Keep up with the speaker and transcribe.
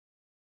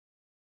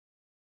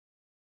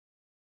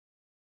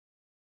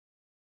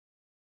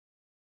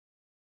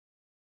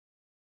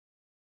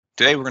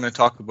Today we're going to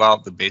talk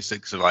about the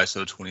basics of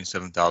ISO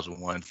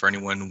 27001 for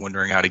anyone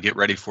wondering how to get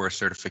ready for a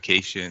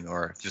certification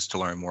or just to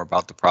learn more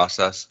about the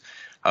process.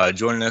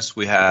 Joining us,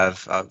 we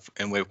have,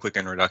 in way of quick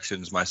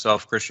introductions,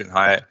 myself, Christian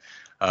Hyatt.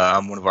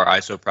 I'm one of our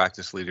ISO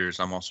practice leaders.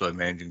 I'm also a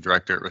managing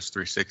director at Risk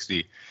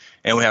 360.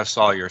 And we have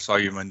Sawyer. Sawyer,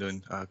 you mind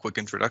doing quick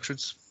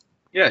introductions?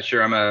 Yeah,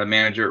 sure. I'm a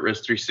manager at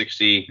Risk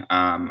 360.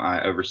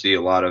 I oversee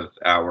a lot of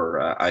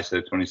our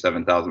ISO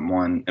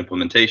 27001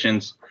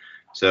 implementations.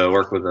 So I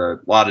work with a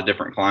lot of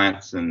different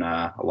clients and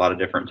a lot of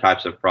different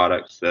types of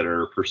products that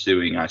are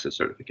pursuing ISO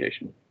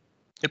certification.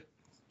 Yep,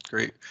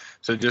 great.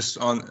 So just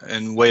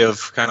in way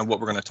of kind of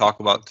what we're going to talk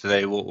about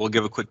today, we'll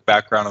give a quick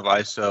background of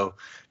ISO,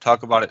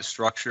 talk about its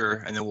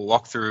structure, and then we'll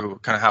walk through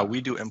kind of how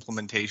we do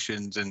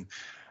implementations and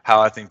how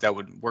I think that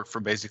would work for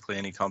basically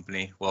any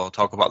company. We'll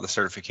talk about the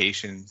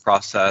certification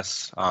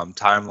process,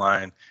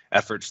 timeline,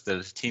 efforts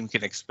that a team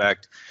can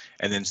expect,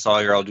 and then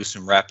Sawyer, I'll do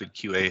some rapid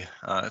QA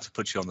to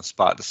put you on the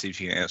spot to see if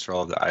you can answer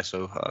all of the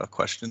ISO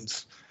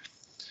questions.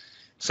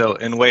 So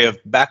in way of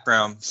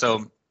background,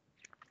 so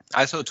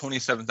ISO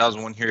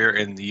 27001 here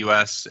in the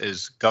US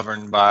is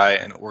governed by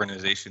an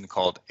organization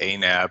called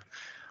ANAB.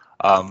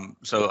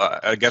 So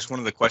I guess one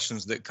of the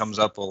questions that comes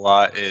up a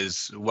lot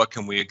is what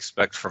can we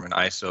expect from an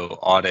ISO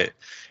audit?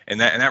 And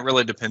that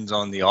really depends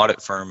on the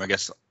audit firm. I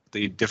guess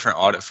the different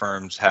audit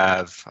firms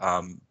have,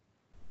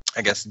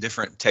 I guess,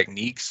 different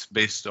techniques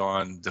based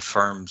on the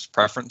firm's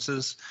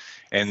preferences.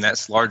 And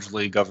that's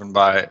largely governed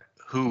by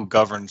who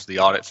governs the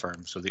audit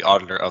firm, so the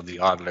auditor of the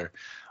auditor.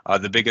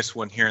 The biggest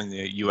one here in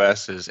the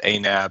US is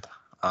ANAB,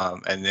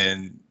 and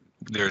then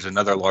there's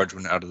another large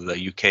one out of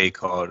the UK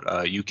called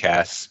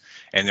UCAS,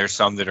 and there's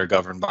some that are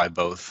governed by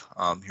both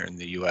here in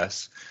the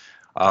US.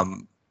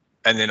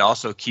 And then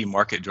also key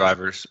market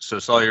drivers. So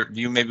Sawyer, do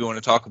you maybe want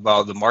to talk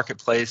about the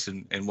marketplace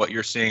and what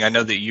you're seeing? I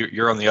know that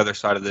you're on the other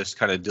side of this,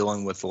 kind of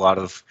dealing with a lot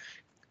of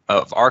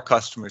our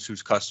customers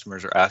whose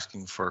customers are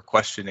asking for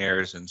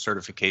questionnaires and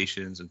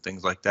certifications and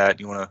things like that.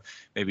 Do you want to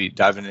maybe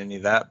dive into any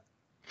of that?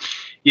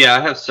 Yeah, I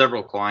have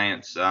several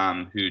clients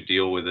who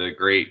deal with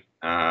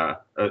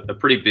a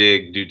pretty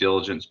big due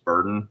diligence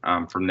burden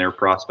from their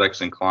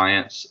prospects and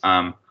clients.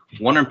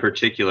 One in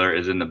particular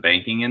is in the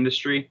banking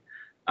industry.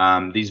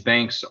 These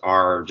banks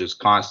are just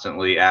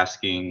constantly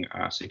asking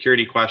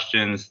security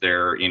questions.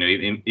 They're,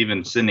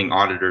 even sending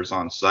auditors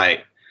on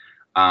site.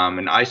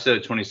 And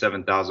ISO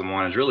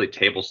 27001 is really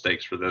table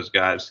stakes for those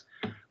guys.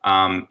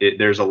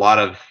 There's a lot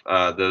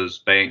of those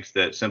banks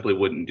that simply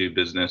wouldn't do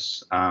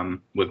business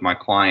with my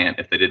client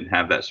if they didn't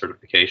have that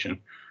certification.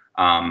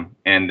 And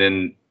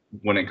then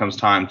when it comes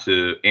time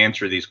to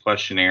answer these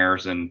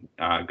questionnaires and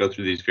go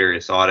through these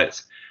various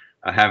audits,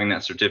 having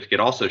that certificate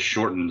also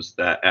shortens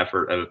that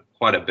effort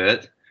quite a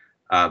bit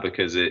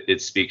because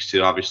it speaks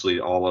to obviously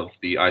all of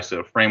the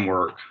ISO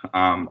framework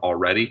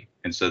already.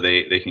 And so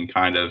they can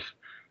kind of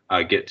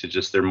get to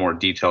just their more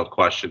detailed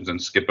questions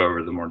and skip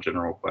over the more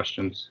general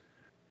questions.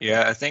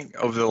 Yeah, I think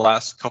over the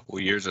last couple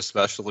of years,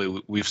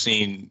 especially, we've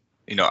seen,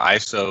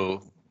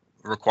 ISO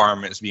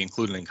requirements be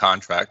included in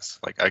contracts.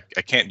 Like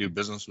I can't do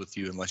business with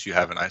you unless you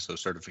have an ISO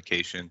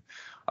certification.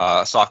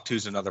 SOC 2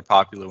 is another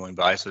popular one,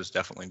 but ISO is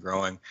definitely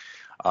growing.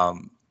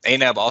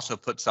 ANAB also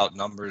puts out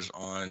numbers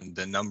on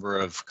the number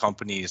of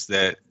companies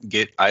that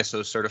get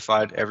ISO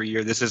certified every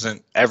year. This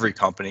isn't every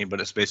company, but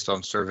it's based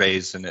on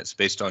surveys and it's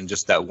based on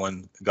just that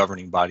one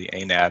governing body,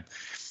 ANAB.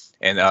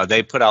 And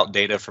they put out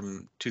data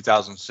from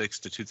 2006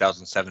 to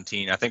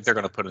 2017. I think they're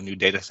going to put a new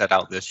data set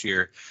out this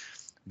year.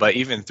 But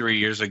even 3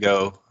 years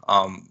ago,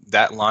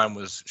 that line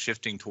was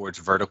shifting towards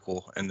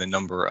vertical in the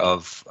number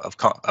of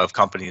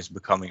companies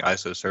becoming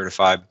ISO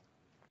certified.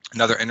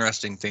 Another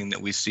interesting thing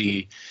that we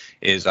see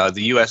is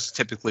the U.S.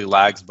 typically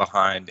lags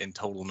behind in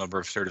total number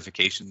of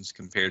certifications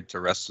compared to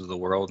the rest of the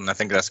world. And I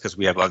think that's because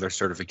we have other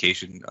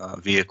certification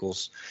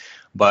vehicles.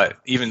 But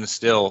even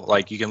still,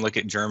 like you can look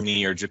at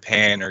Germany or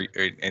Japan or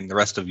and the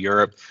rest of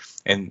Europe,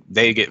 and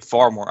they get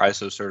far more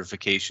ISO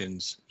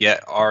certifications,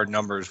 yet our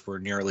numbers were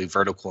nearly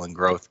vertical in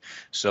growth.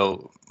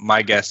 So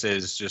my guess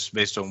is just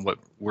based on what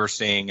we're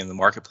seeing in the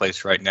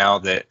marketplace right now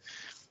that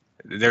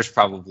there's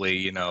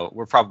probably,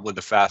 we're probably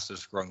the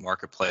fastest growing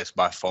marketplace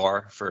by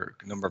far for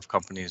a number of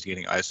companies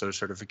getting ISO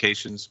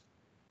certifications.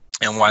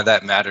 And why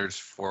that matters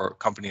for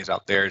companies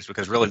out there is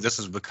because really this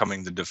is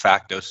becoming the de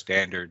facto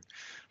standard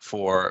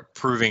for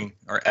proving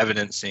or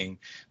evidencing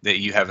that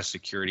you have a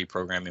security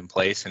program in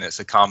place, and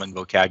it's a common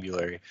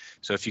vocabulary.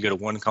 So if you go to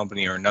one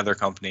company or another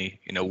company,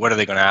 what are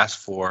they going to ask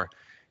for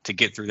to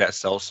get through that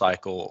sales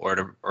cycle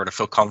or to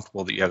feel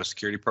comfortable that you have a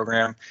security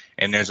program?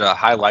 And there's a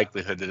high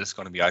likelihood that it's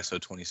going to be ISO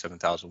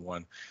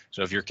 27001.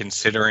 So if you're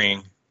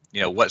considering,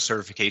 what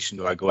certification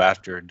do I go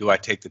after? Do I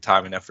take the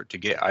time and effort to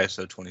get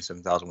ISO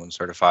 27001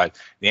 certified?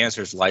 The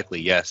answer is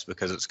likely yes,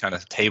 because it's kind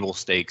of table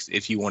stakes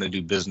if you want to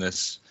do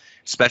business,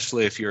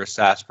 especially if you're a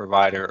SaaS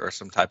provider or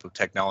some type of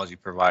technology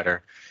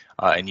provider,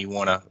 and you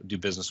want to do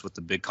business with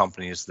the big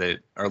companies that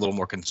are a little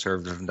more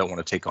conservative and don't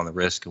want to take on the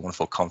risk and want to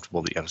feel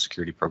comfortable that you have a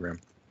security program.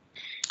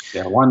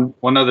 Yeah,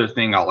 one other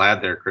thing I'll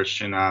add there,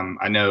 Christian.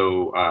 I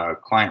know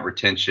client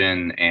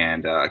retention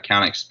and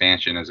account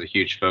expansion is a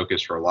huge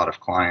focus for a lot of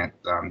clients.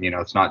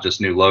 It's not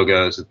just new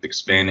logos; it's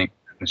expanding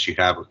business you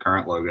have with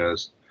current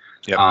logos.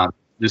 Yep.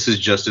 This is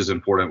just as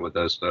important with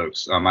those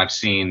folks. I've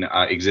seen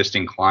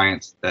existing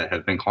clients that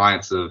have been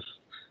clients of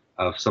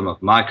some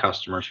of my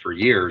customers for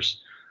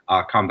years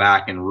come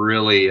back and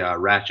really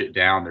ratchet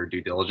down their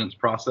due diligence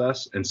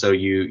process. And so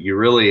you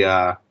really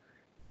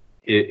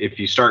if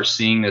you start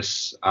seeing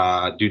this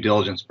due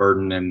diligence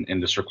burden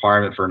and this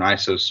requirement for an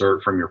ISO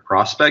cert from your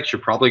prospects,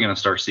 you're probably going to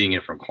start seeing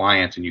it from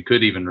clients, and you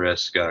could even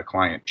risk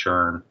client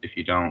churn if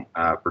you don't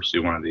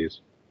pursue one of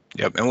these.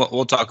 Yep, and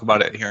we'll talk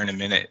about it here in a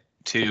minute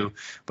too.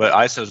 But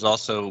ISO is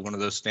also one of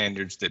those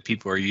standards that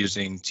people are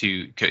using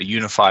to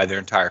unify their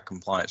entire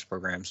compliance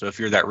program. So if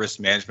you're that risk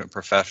management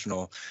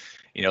professional,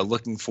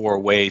 looking for a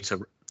way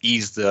to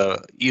ease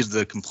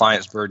the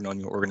compliance burden on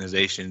your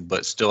organization,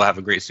 but still have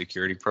a great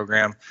security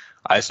program,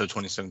 ISO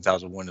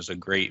 27001 is a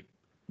great,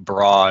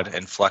 broad,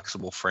 and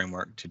flexible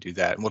framework to do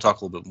that. And we'll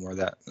talk a little bit more of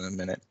that in a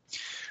minute.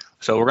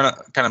 So we're going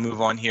to kind of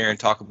move on here and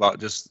talk about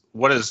just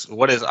what is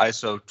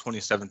ISO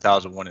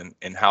 27001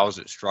 and how is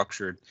it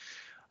structured.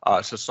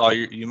 So Saul,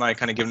 you mind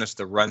kind of giving us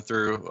the run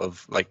through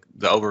of like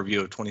the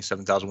overview of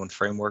 27001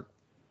 framework?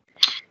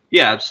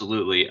 Yeah,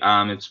 absolutely.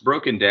 It's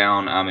broken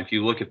down. If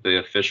you look at the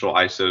official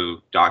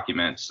ISO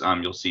documents,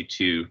 you'll see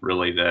two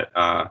really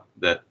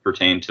that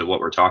pertain to what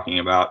we're talking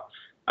about.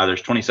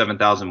 There's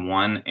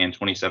 27001 and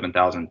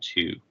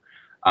 27002.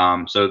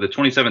 So the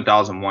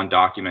 27001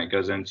 document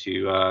goes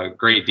into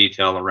great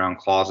detail around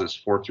clauses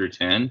 4 through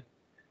 10,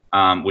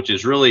 which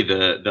is really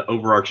the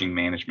overarching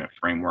management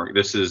framework.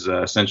 This is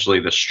essentially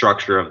the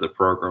structure of the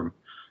program.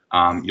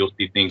 You'll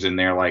see things in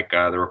there like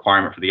the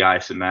requirement for the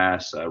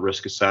ISMS,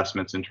 risk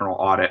assessments, internal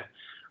audit.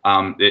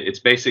 It's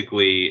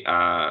basically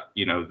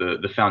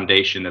the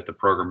foundation that the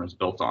program is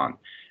built on.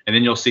 And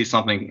then you'll see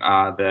something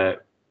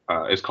that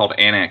is called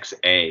Annex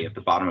A at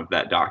the bottom of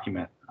that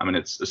document. I mean,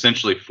 it's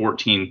essentially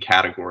 14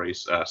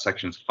 categories,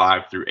 sections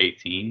 5 through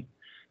 18.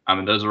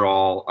 And those are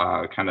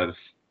all kind of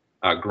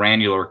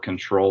granular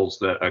controls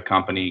that a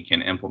company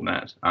can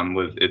implement.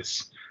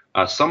 It's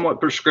somewhat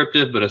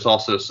prescriptive, but it's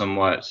also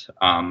somewhat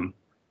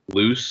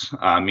loose,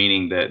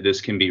 meaning that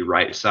this can be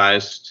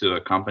right-sized to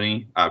a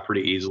company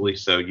pretty easily.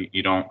 So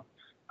you don't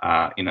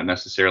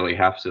necessarily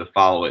have to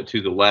follow it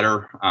to the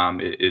letter.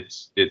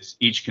 It's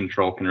each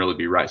control can really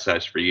be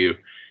right-sized for you.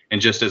 And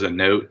just as a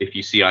note, if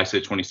you see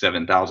ISO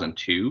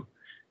 27002,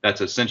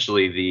 that's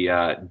essentially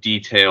the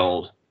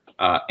detailed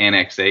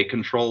Annex A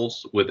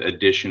controls with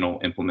additional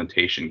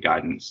implementation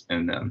guidance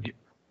in them.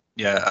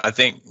 Yeah, I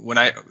think when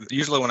I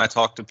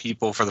talk to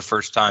people for the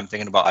first time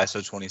thinking about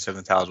ISO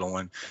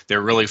 27001,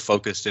 they're really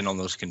focused in on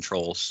those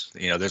controls.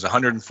 There's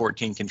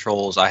 114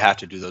 controls. I have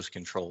to do those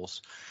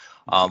controls.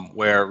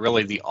 Where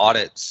really the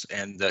audits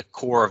and the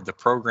core of the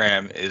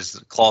program is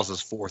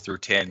clauses 4 through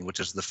 10, which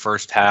is the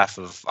first half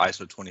of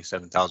ISO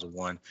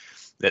 27001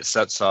 that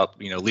sets up,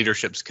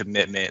 leadership's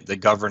commitment, the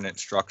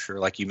governance structure,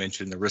 like you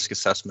mentioned, the risk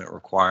assessment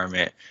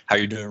requirement, how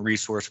you're doing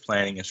resource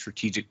planning and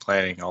strategic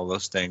planning, all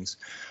those things.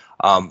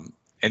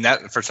 And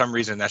that, for some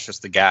reason, that's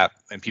just the gap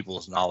in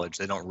people's knowledge.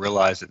 They don't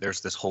realize that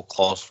there's this whole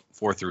clause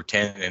 4 through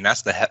 10, and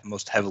that's the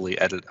most heavily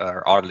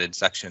audited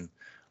section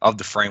of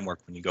the framework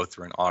when you go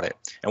through an audit.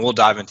 And we'll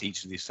dive into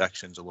each of these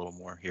sections a little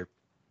more here.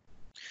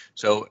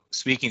 So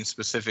speaking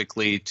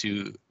specifically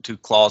to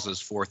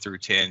clauses 4 through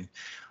 10,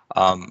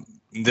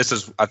 this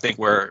is, I think,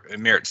 where it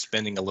merits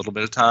spending a little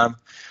bit of time.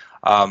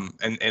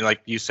 And like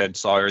you said,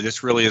 Sawyer,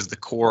 this really is the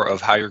core of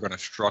how you're going to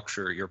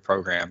structure your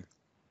program.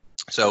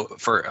 So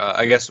for,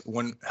 I guess,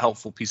 one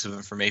helpful piece of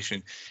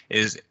information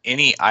is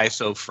any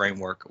ISO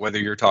framework, whether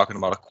you're talking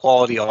about a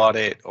quality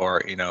audit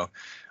or,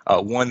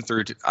 1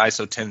 through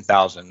ISO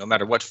 10,000, no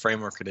matter what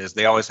framework it is,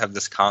 they always have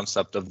this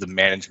concept of the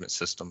management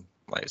system.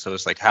 Like, so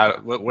it's like,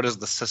 what is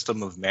the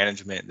system of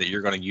management that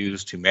you're going to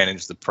use to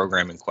manage the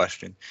program in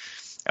question?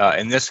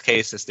 In this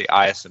case, it's the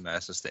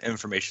ISMS, it's the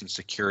Information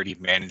Security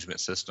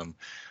Management System.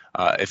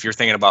 If you're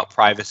thinking about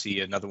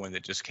privacy, another one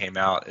that just came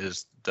out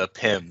is the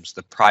PIMS,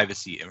 the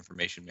Privacy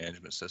Information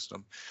Management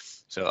System.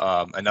 So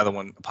another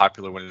one, a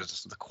popular one,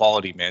 is the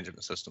Quality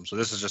Management System. So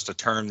this is just a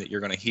term that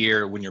you're going to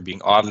hear when you're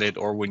being audited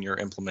or when you're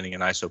implementing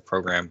an ISO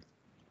program.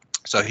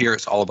 So here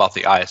it's all about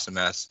the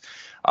ISMS.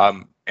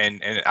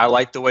 And I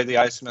like the way the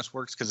ISMS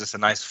works because it's a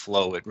nice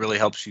flow. It really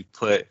helps you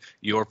put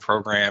your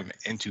program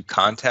into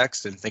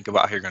context and think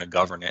about how you're going to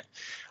govern it.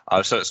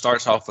 So it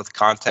starts off with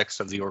context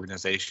of the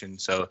organization.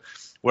 So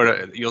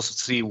you'll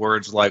see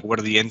words like, what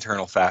are the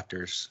internal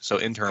factors? So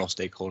internal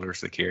stakeholders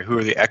that care. Who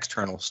are the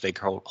external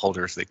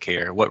stakeholders that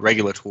care? What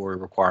regulatory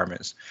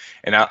requirements?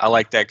 And I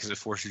like that because it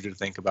forces you to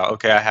think about,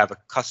 okay, I have a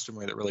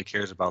customer that really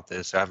cares about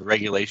this. I have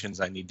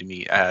regulations I need to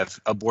meet. I have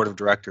a board of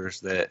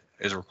directors that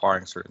is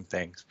requiring certain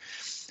things.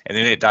 And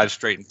then it dives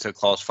straight into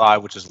clause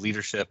 5, which is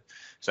leadership.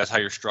 So that's how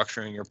you're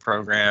structuring your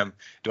program.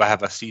 Do I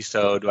have a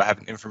CISO? Do I have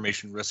an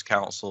information risk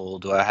council?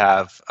 Do I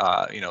have,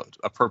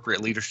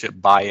 appropriate leadership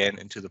buy-in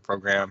into the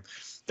program?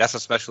 that's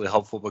especially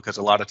helpful because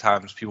a lot of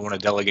times people want to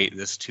delegate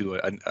this to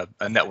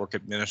a network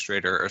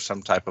administrator or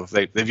some type of,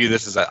 they view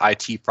this as an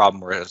IT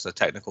problem or as a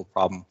technical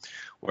problem,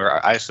 where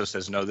ISO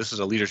says, no, this is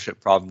a leadership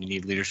problem. You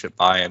need leadership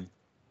buy-in.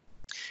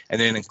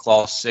 And then in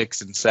clause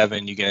 6 and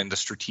 7, you get into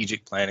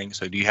strategic planning.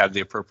 So do you have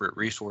the appropriate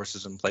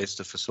resources in place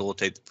to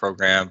facilitate the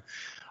program?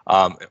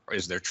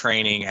 Is there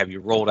training? Have you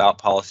rolled out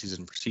policies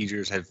and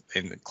procedures?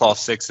 In clause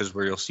 6 is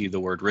where you'll see the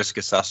word risk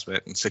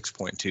assessment in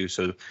 6.2,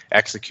 so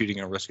executing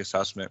a risk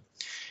assessment.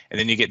 And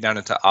then you get down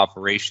into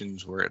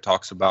operations where it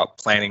talks about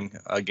planning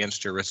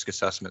against your risk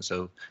assessment.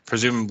 So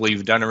presumably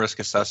you've done a risk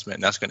assessment,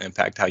 and that's going to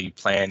impact how you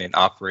plan and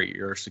operate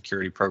your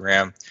security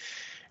program.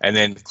 And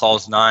then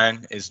clause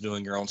 9 is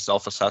doing your own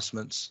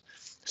self-assessments.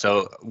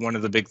 So one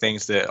of the big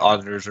things that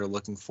auditors are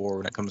looking for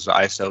when it comes to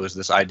ISO is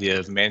this idea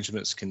of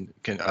management's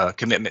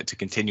commitment to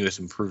continuous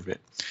improvement.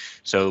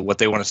 So what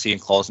they want to see in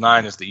clause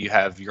 9 is that you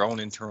have your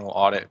own internal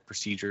audit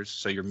procedures.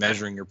 So you're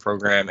measuring your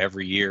program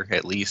every year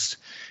at least,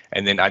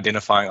 and then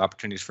identifying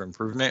opportunities for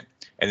improvement.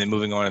 And then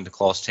moving on into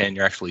clause 10,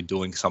 you're actually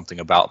doing something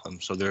about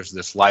them. So there's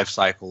this life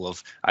cycle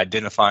of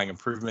identifying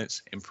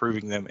improvements,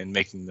 improving them, and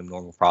making them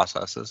normal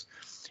processes.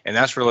 And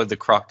that's really the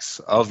crux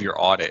of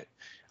your audit.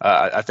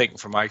 I think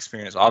from my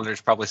experience, auditors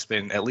probably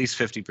spend at least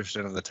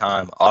 50% of the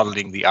time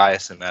auditing the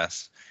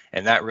ISMS,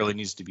 and that really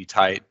needs to be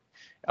tight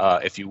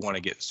if you want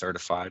to get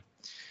certified.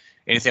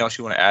 Anything else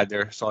you want to add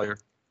there, Sawyer?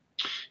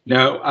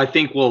 No, I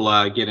think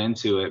we'll get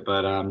into it,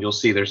 but you'll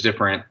see there's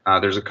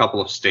there's a couple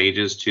of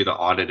stages to the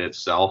audit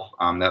itself.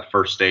 That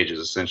first stage is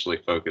essentially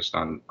focused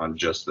on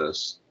just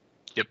this.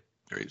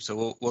 Great.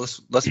 So let's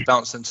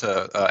bounce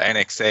into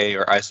Annex A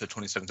or ISO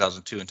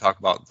 27002 and talk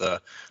about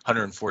the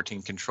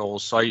 114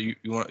 controls. So you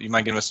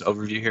mind giving us an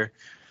overview here?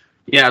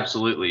 Yeah,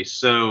 absolutely.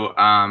 So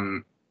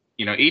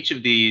each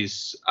of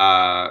these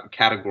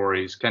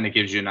categories kind of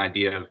gives you an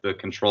idea of the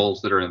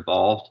controls that are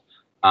involved.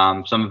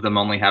 Some of them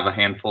only have a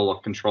handful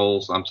of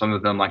controls. Some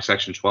of them, like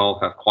Section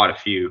 12, have quite a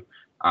few,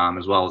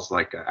 as well as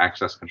like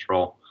access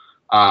control.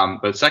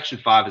 But Section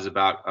 5 is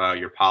about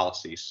your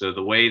policy. So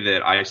the way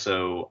that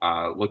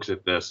ISO looks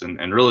at this,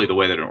 and really the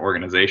way that an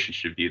organization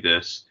should view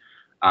this,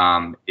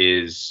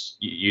 is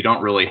you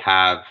don't really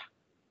have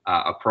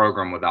a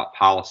program without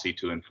policy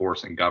to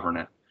enforce and govern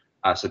it.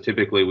 So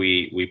typically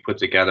we put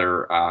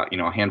together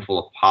a handful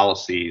of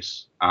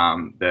policies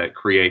that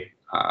create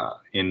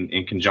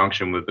in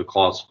conjunction with the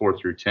clause 4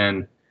 through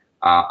 10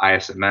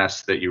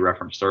 ISMS that you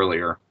referenced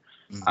earlier.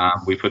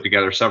 We put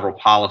together several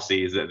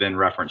policies that then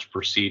reference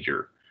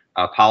procedure.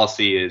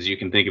 Policy is, you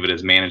can think of it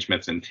as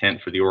management's intent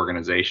for the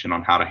organization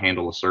on how to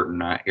handle a certain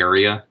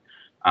area,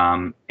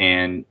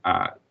 and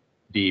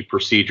the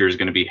procedure is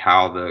going to be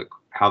how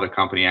the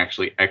company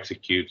actually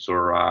executes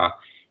or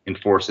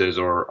enforces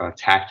or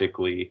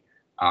tactically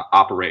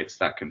operates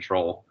that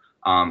control.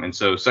 And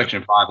so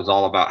Section 5 is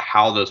all about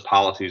how those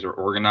policies are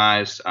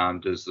organized.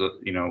 Is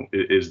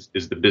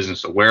the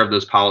business aware of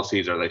those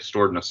policies? Are they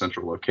stored in a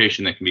central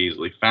location that can be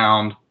easily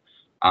found?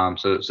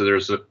 So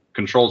there's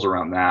controls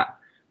around that.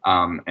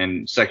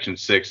 And Section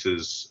 6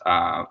 is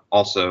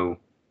also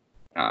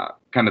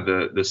kind of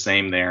the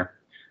same there.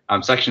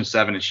 Section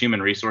 7 is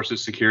human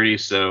resources security.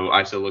 So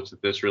ISO looks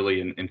at this really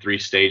in 3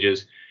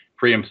 stages: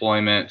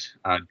 pre-employment,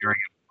 during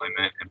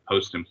employment, and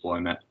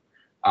post-employment.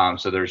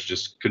 So there's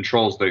just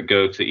controls that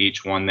go to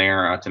each one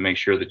there to make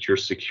sure that you're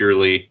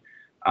securely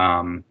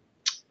and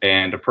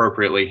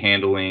appropriately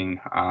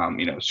handling,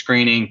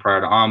 screening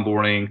prior to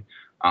onboarding,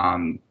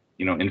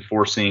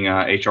 enforcing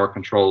HR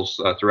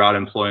controls throughout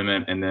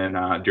employment, and then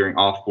during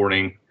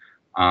offboarding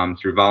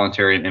through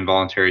voluntary and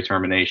involuntary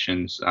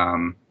terminations,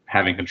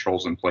 having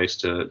controls in place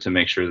to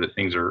make sure that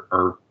things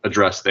are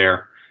addressed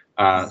there.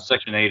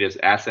 Section 8 is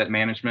asset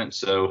management.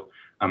 So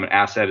an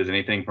asset is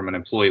anything from an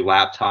employee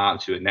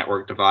laptop to a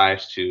network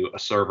device to a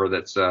server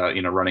that's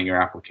running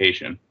your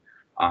application.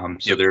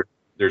 So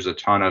there's a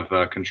ton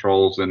of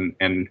controls,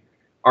 and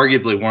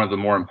arguably one of the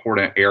more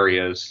important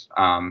areas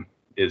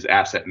is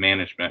asset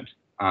management.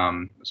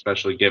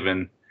 Especially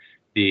given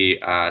the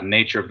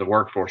nature of the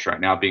workforce right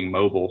now being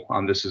mobile.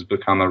 This has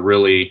become a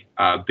really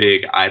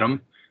big item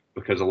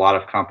because a lot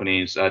of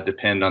companies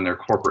depend on their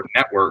corporate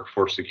network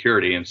for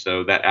security, and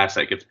so that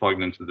asset gets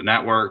plugged into the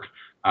network,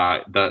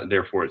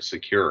 therefore it's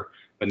secure.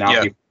 But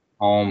now people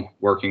are home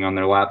working on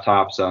their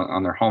laptops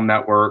on their home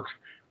network,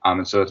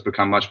 and so it's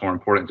become much more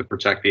important to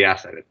protect the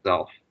asset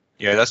itself.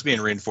 Yeah, that's being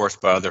reinforced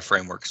by other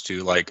frameworks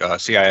too, like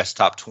CIS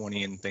top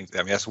 20 and things. I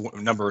mean, that's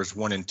numbers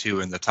 1 and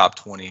 2 in the top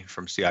 20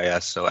 from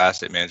CIS. So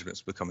asset management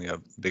is becoming a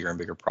bigger and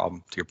bigger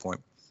problem, to your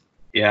point.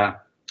 Yeah.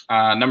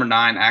 Number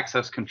 9,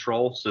 access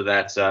control. So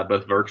that's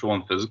both virtual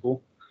and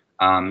physical,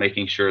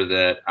 making sure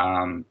that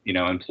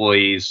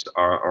employees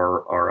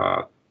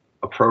are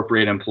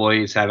appropriate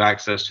employees have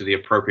access to the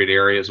appropriate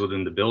areas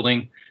within the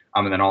building,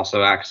 and then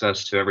also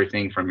access to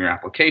everything from your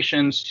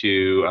applications to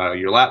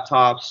your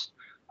laptops.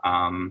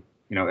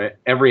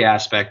 Every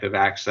aspect of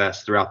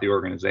access throughout the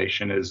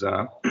organization is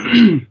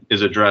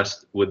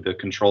addressed with the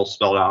controls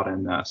spelled out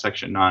in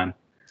Section 9.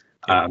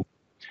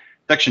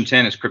 Section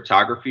 10 is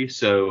cryptography.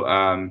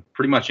 So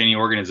pretty much any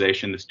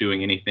organization that's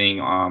doing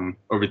anything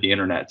over the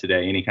internet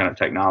today, any kind of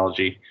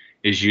technology,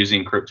 is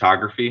using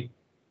cryptography.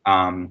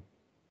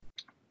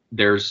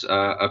 There's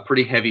a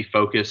pretty heavy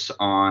focus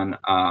on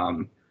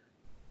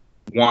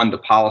one, the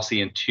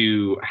policy, and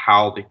two,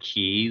 how the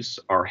keys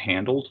are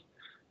handled.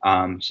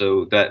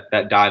 So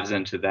that dives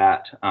into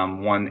that.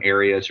 One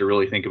area to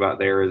really think about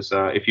there is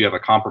if you have a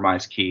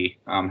compromised key,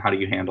 how do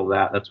you handle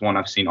that? That's one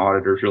I've seen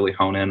auditors really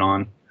hone in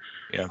on.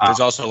 Yeah, there's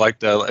also like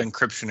the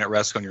encryption at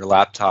rest on your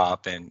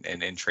laptop and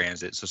in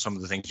transit. So some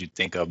of the things you'd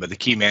think of, but the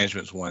key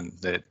management is one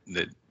that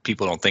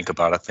people don't think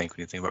about, I think,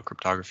 when you think about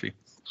cryptography.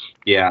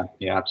 Yeah,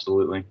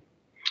 absolutely.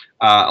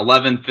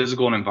 11,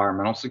 physical and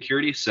environmental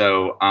security.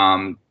 So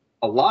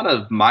a lot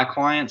of my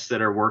clients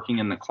that are working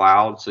in the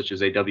cloud, such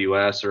as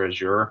AWS or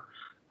Azure,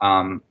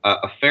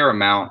 a fair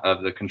amount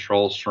of the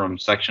controls from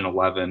Section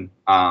 11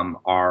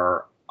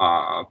 are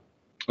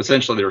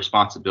essentially the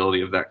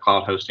responsibility of that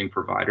cloud hosting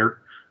provider.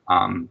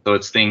 So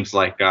it's things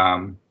like,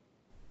 are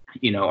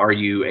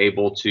you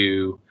able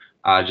to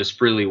just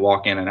freely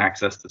walk in and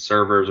access the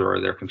servers, or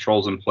are there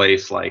controls in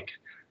place like,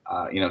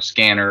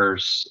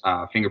 scanners,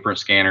 fingerprint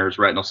scanners,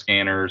 retinal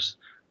scanners?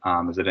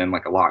 Is it in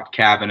like a locked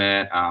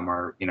cabinet?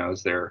 Or,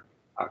 is there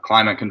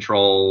climate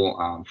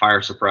control,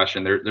 fire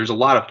suppression? There's a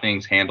lot of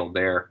things handled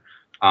there.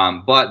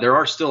 But there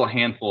are still a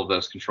handful of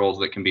those controls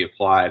that can be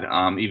applied,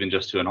 even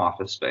just to an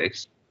office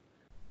space.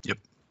 Yep.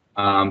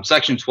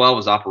 Section 12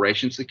 is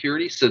operations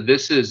security. So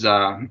this is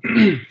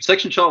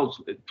Section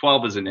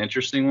 12 is an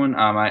interesting one.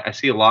 I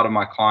see a lot of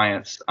my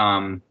clients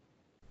kind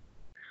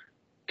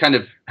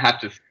of have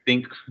to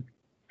think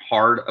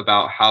hard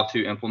about how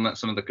to implement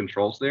some of the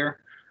controls there,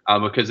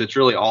 because it's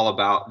really all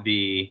about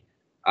the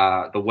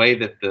way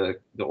that the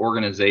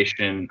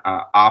organization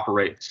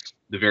operates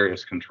the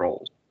various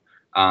controls.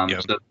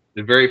 Yep. So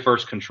the very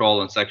first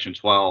control in Section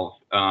 12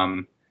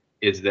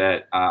 is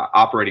that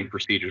operating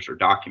procedures are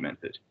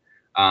documented.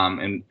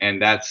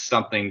 And that's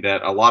something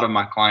that a lot of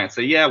my clients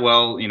say, yeah,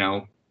 well,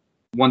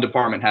 one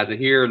department has it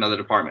here, another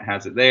department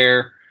has it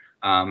there.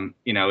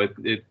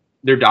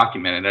 They're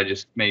documented. I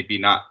just maybe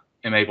not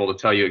am able to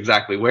tell you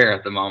exactly where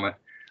at the moment.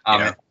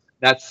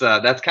 That's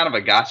kind of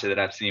a gotcha that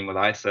I've seen with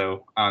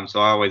ISO. So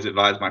I always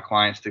advise my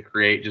clients to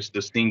create just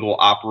a single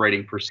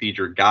operating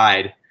procedure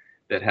guide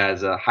that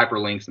has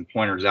hyperlinks and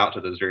pointers out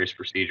to those various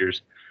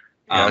procedures.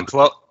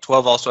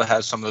 12 also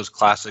has some of those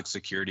classic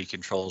security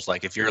controls.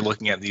 Like if you're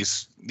looking at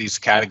these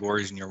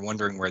categories and you're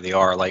wondering where they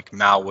are, like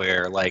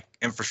malware, like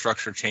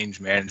infrastructure change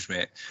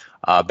management,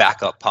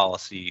 backup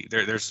policy,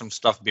 there's some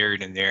stuff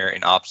buried in there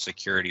in ops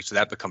security. So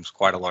that becomes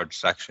quite a large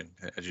section,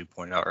 as you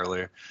pointed out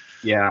earlier.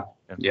 Yeah,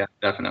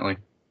 definitely.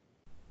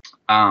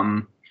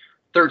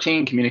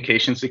 13,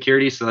 communication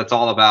security. So that's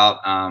all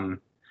about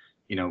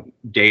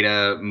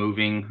data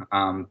moving,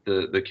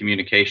 the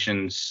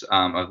communications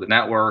of the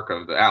network,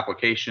 of the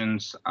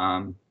applications.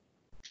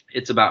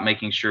 It's about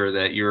making sure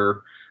that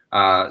you're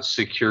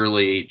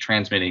securely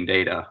transmitting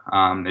data.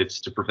 It's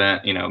to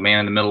prevent,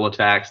 man-in-the-middle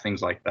attacks,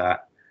 things like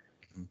that.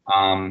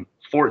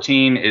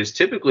 14 is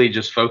typically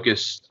just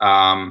focused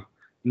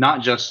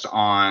not just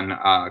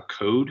on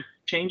code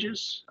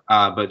changes,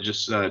 but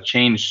just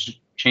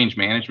change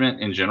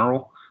management in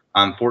general.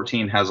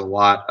 14 has a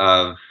lot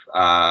of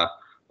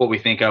what we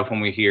think of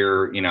when we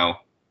hear,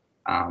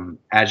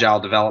 agile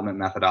development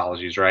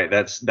methodologies, right?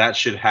 That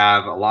should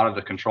have a lot of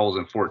the controls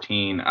in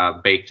 14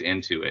 baked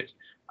into it.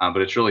 But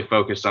it's really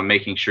focused on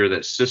making sure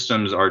that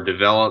systems are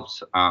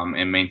developed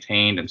and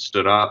maintained and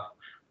stood up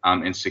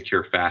in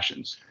secure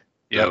fashions.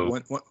 Yeah,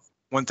 so,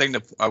 one thing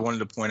that I wanted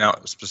to point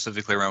out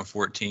specifically around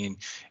 14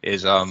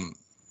 is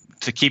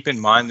to keep in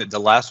mind that the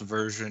last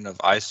version of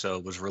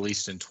ISO was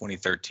released in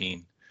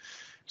 2013.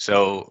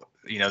 So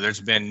there's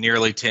been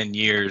nearly 10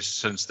 years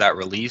since that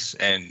release,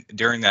 and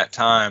during that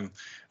time,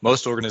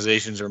 most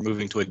organizations are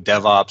moving to a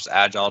DevOps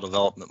agile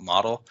development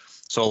model.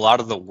 So a lot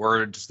of the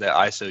words that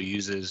ISO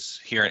uses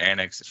here in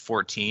Annex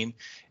 14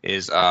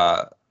 is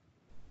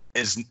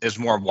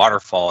more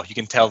waterfall. You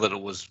can tell that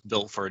it was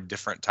built for a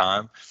different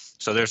time.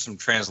 So there's some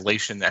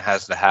translation that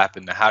has to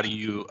happen. How do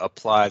you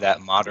apply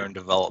that modern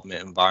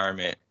development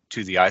environment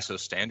to the ISO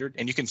standard?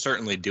 And you can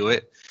certainly do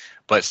it,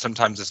 but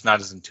sometimes it's not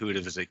as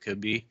intuitive as it could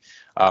be.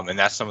 And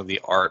that's some of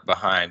the art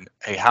behind,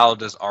 hey, how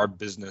does our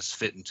business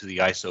fit into the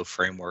ISO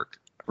framework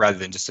rather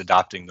than just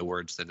adopting the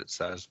words that it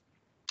says?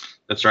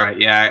 That's right.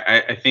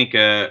 Yeah, I think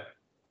a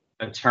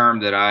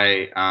term that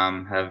I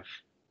have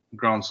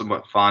grown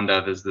somewhat fond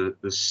of is the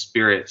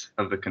spirit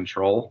of the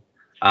control.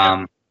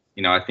 I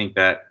think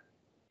that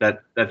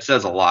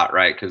says a lot,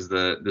 right? Because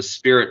the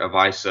spirit of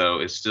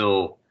ISO is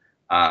still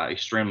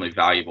extremely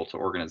valuable to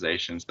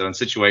organizations. So in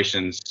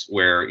situations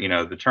where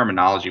the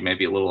terminology may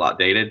be a little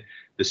outdated,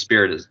 the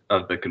spirit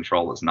of the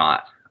control is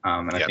not.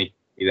 I think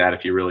you see that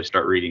if you really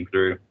start reading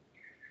through.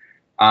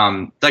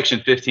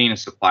 Section 15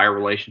 is supplier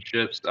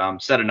relationships.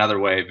 Said another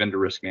way, vendor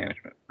risk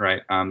management,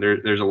 right?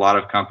 There's a lot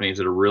of companies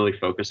that are really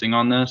focusing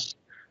on this.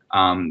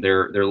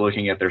 They're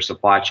looking at their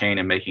supply chain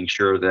and making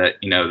sure that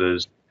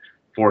those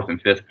fourth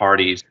and fifth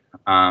parties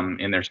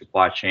in their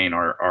supply chain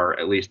are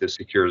at least as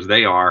secure as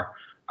they are,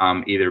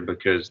 either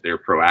because they're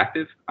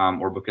proactive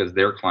or because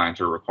their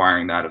clients are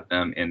requiring that of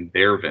them in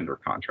their vendor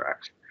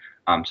contracts.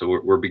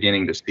 So we're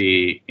beginning to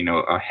see,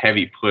 a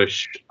heavy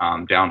push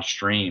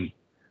downstream.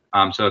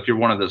 So if you're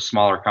one of those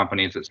smaller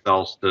companies that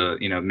sells to,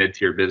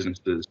 mid-tier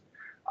businesses,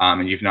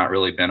 and you've not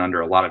really been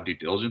under a lot of due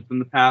diligence in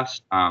the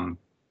past,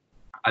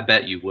 I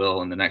bet you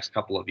will in the next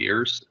couple of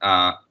years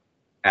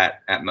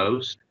at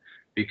most,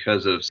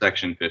 because of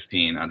Section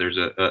 15. There's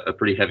a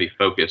pretty heavy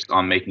focus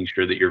on making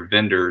sure that your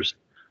vendors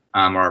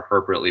are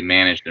appropriately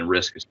managed and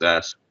risk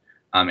assessed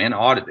and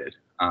audited.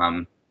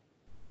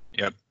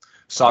 Yep.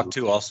 SOC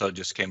 2 also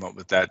just came up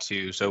with that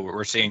too. So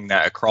we're seeing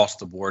that across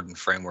the board in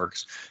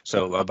frameworks.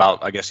 So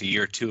about, I guess, a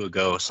year or two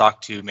ago,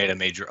 SOC 2 made a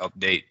major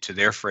update to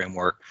their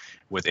framework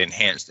with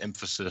enhanced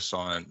emphasis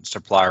on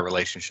supplier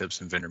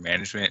relationships and vendor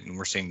management. And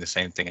we're seeing the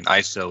same thing in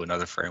ISO and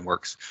other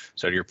frameworks.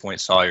 So to your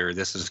point, Sawyer,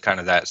 this is kind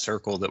of that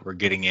circle that we're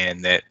getting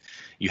in, that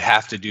you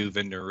have to do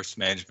vendor risk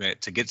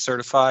management to get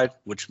certified,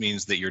 which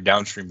means that your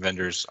downstream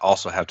vendors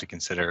also have to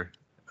consider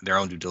their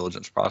own due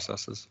diligence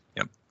processes.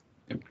 Yep.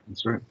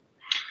 That's right.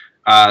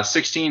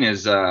 16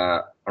 is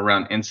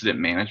around incident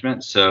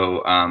management.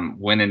 So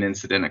when an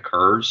incident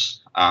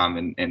occurs,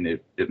 and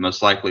it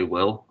most likely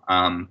will,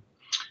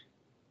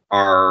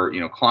 are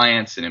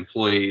clients and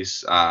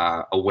employees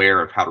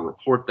aware of how to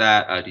report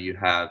that? Do you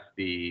have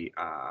the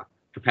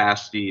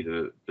capacity,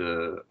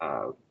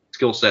 the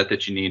skill set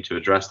that you need to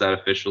address that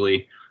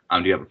officially?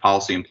 Do you have a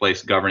policy in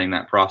place governing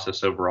that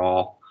process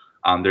overall?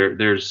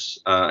 There's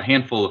a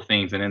handful of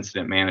things in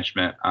incident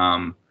management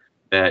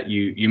that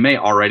you may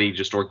already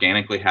just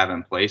organically have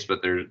in place,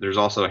 but there's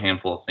also a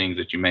handful of things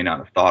that you may not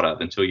have thought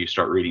of until you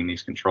start reading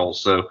these controls.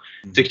 So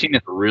 16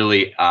 is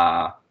really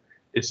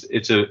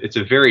it's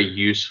a very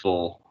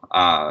useful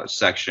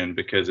section,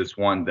 because it's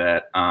one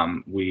that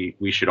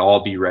we should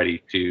all be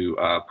ready to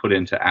put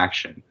into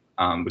action,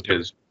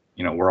 because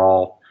we're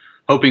all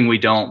hoping we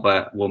don't,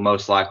 but we'll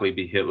most likely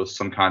be hit with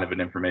some kind of an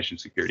information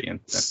security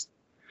incident.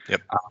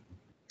 Yep.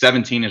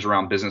 17 is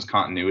around business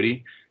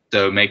continuity.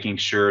 So making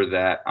sure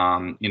that,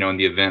 in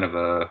the event of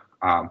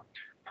a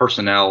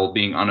personnel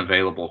being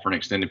unavailable for an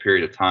extended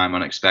period of time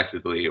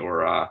unexpectedly,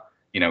 or,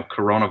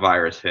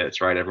 coronavirus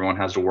hits, right? Everyone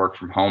has to work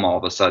from home all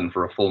of a sudden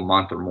for a full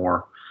month or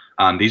more.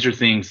 These are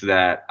things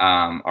that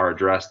are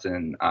addressed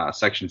in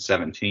Section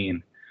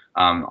 17.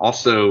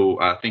 Also,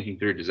 thinking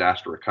through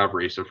disaster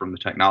recovery. So from the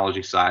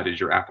technology side, is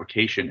your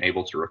application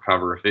able to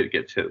recover if it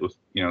gets hit with,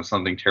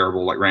 something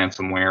terrible like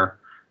ransomware,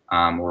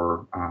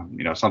 or,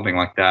 something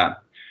like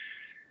that.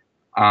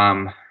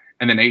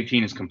 And then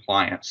 18 is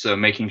compliance. So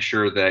making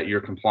sure that you're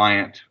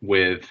compliant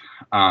with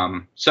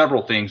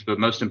several things, but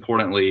most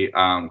importantly,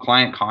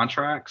 client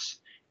contracts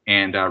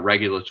and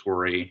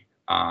regulatory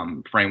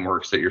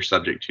frameworks that you're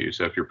subject to.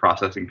 So if you're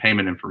processing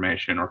payment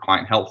information or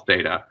client health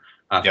data,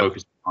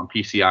 focused on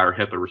PCI or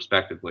HIPAA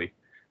respectively.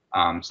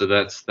 So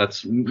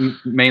that's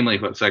mainly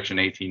what Section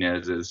 18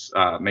 is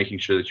making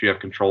sure that you have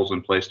controls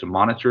in place to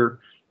monitor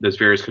those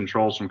various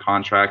controls from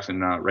contracts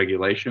and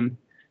regulation,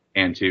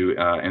 and to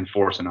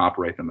enforce and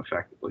operate them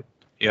effectively.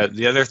 Yeah,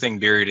 the other thing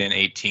buried in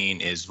 18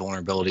 is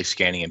vulnerability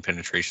scanning and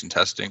penetration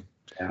testing.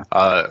 Yeah.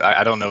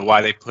 I don't know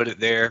why they put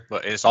it there,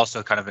 but it's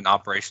also kind of an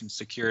operations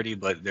security,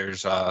 but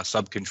there's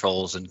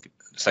sub-controls in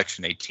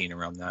Section 18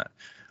 around that,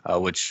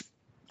 which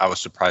I was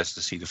surprised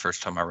to see the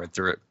first time I read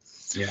through it.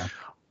 Yeah.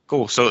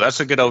 Cool. So that's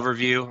a good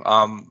overview.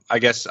 I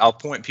guess I'll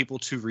point people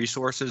to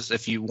resources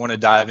if you want to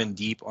dive in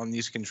deep on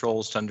these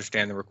controls to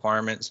understand the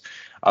requirements.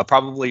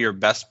 Probably your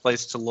best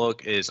place to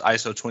look is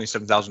ISO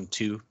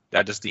 27002.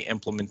 That is the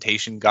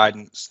implementation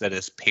guidance that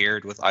is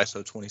paired with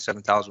ISO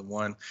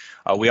 27001.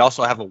 We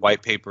also have a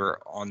white paper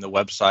on the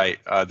website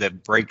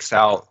that breaks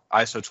out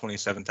ISO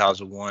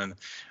 27001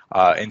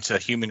 into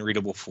human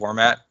readable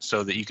format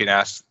so that you can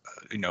ask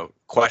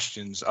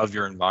questions of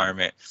your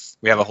environment.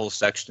 We have a whole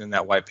section in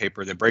that white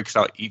paper that breaks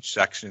out each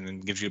section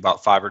and gives you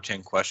about 5 or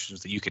 10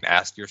 questions that you can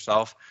ask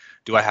yourself.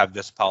 Do I have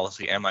this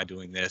policy? Am I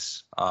doing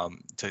this?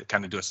 To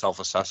kind of do a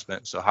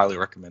self-assessment. So highly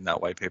recommend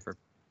that white paper.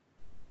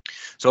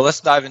 So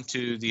let's dive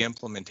into the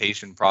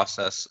implementation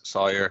process,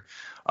 Sawyer.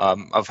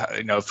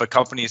 If a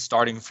company is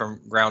starting from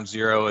ground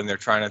zero and they're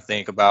trying to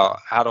think about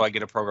how do I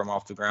get a program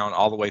off the ground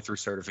all the way through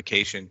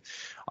certification.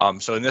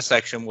 So in this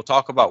section, we'll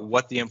talk about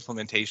what the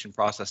implementation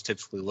process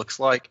typically looks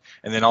like,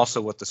 and then also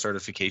what the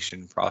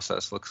certification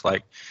process looks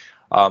like.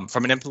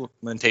 From an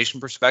implementation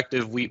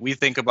perspective, we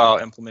think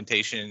about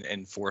implementation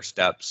in 4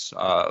 steps: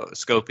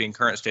 scoping,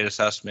 current state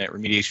assessment,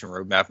 remediation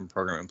roadmap, and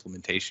program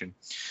implementation.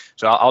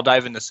 So I'll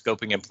dive into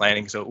scoping and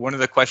planning. So one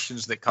of the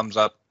questions that comes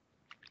up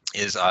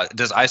is,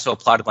 does ISO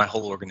apply to my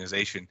whole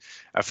organization?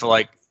 I feel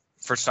like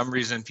for some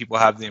reason people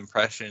have the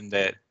impression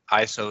that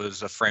ISO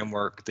is a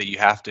framework that you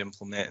have to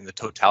implement in the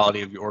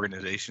totality of your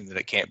organization, that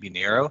it can't be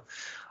narrow.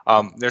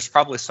 There's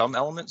probably some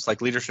elements,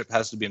 like leadership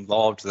has to be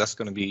involved. So that's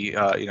going to be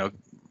a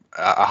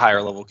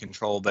higher level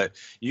control, but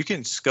you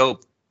can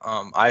scope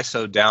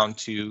ISO down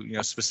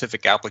to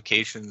specific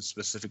applications,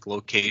 specific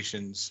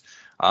locations,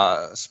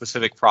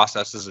 specific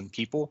processes and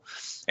people.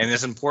 And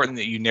it's important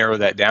that you narrow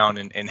that down,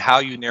 and how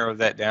you narrow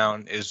that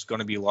down is going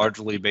to be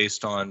largely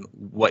based on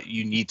what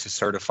you need to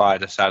certify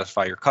to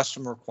satisfy your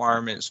customer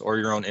requirements or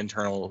your own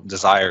internal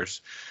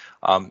desires.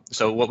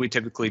 So what we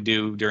typically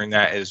do during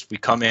that is we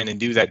come in and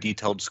do that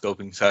detailed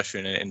scoping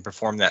session and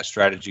perform that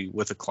strategy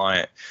with a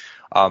client.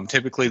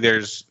 Typically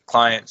there's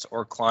client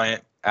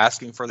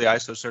asking for the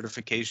ISO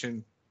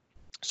certification.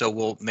 So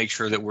we'll make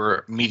sure that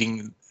we're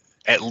meeting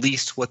at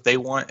least what they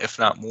want, if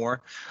not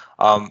more.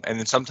 And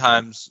then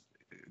sometimes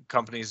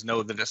companies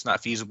know that it's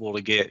not feasible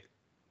to get,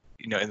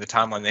 in the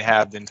timeline they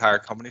have, the entire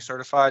company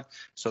certified.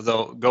 So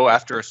they'll go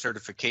after a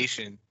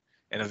certification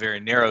in a very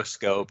narrow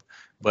scope,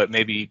 but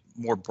maybe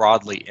more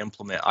broadly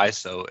implement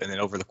ISO, and then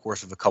over the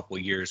course of a couple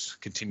of years,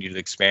 continue to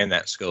expand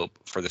that scope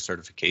for the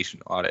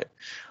certification audit.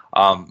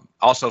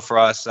 Also for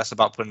us, that's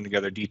about putting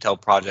together a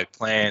detailed project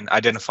plan,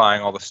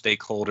 identifying all the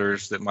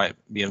stakeholders that might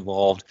be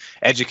involved,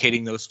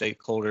 educating those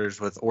stakeholders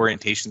with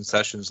orientation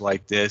sessions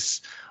like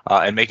this,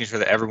 and making sure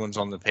that everyone's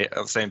on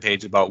the same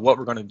page about what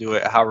we're going to do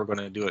it, how we're going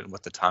to do it, and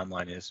what the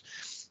timeline is.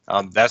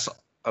 That's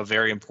a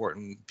very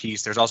important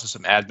piece. There's also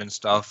some admin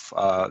stuff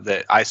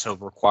that ISO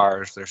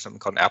requires. There's something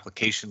called an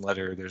application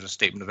letter. There's a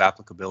statement of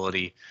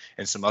applicability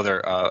and some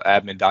other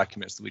admin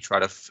documents that we try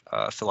to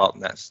fill out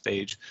in that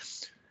stage.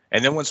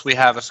 And then once we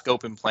have a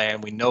scope and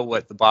plan, we know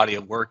what the body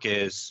of work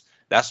is.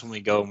 That's when we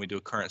go and we do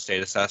a current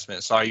state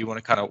assessment. Sorry, you want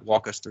to kind of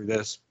walk us through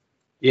this?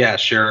 Yeah,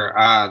 sure.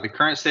 The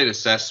current state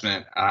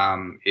assessment,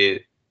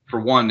 it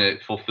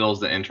fulfills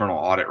the internal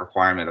audit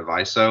requirement of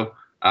ISO.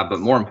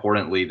 But more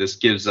importantly, this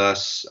gives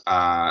us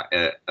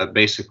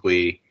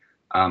basically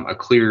a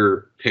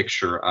clear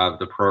picture of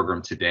the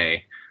program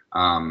today.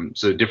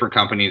 So different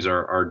companies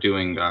are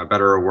doing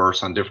better or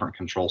worse on different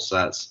control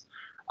sets.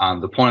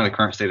 The point of the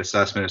current state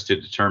assessment is to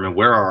determine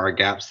where are our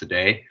gaps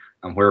today,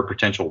 and where are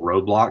potential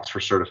roadblocks for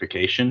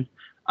certification,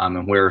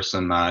 and where are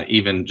some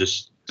even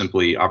just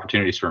simply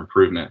opportunities for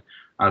improvement.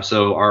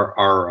 So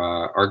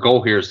our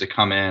goal here is to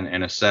come in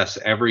and assess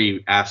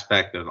every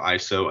aspect of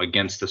ISO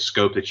against the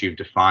scope that you've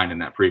defined in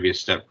that previous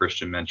step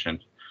Christian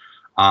mentioned.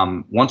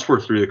 Once we're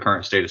through the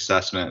current state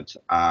assessment,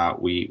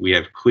 we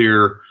have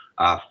clear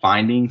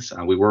findings.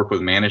 We work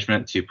with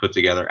management to put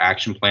together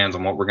action plans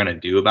on what we're going to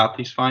do about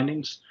these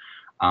findings,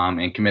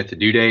 and commit to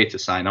due dates,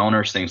 assign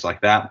owners, things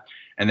like that.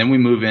 And then we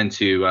move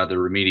into the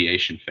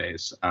remediation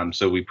phase.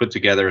 So we put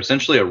together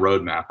essentially a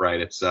roadmap, right?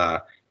 It's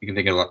you can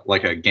think of it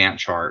like a Gantt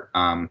chart.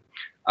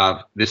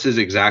 This is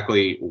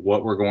exactly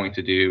what we're going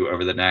to do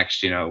over the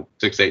next,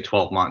 6, 8,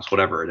 12 months,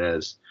 whatever it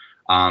is,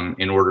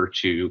 in order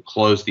to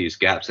close these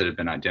gaps that have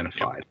been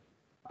identified.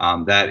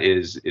 That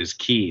is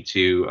key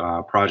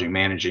to project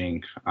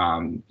managing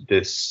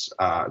this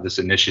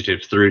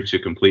initiative through to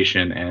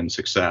completion and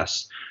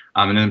success.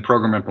 And then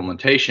program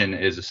implementation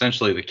is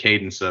essentially the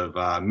cadence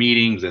of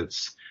meetings.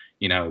 It's,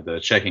 the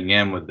checking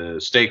in with the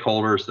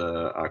stakeholders,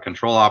 the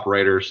control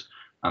operators,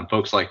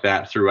 folks like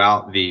that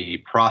throughout the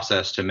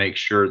process to make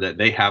sure that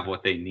they have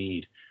what they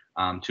need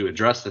to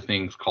address the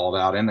things called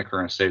out in the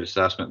current state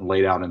assessment and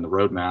laid out in the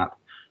roadmap.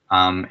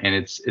 And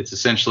it's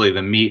essentially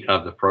the meat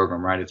of the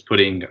program, right? It's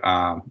putting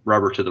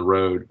rubber to the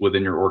road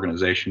within your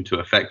organization to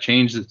affect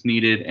change that's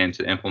needed and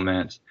to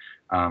implement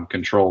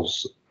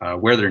controls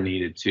where they're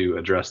needed to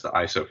address the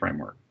ISO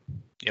framework.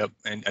 Yep.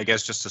 And I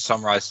guess just to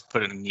summarize,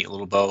 put it in a neat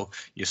little bow,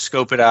 you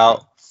scope it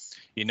out,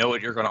 you know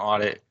what you're going to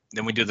audit.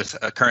 Then we do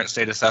the current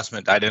state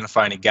assessment to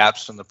identify any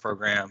gaps in the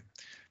program,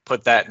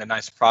 put that in a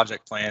nice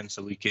project plan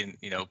so we can,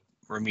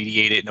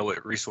 remediate it, know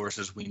what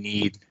resources we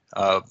need,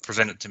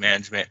 present it to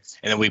management,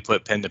 and then we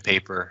put pen to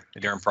paper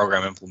during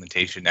program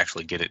implementation to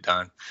actually get it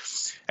done.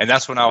 And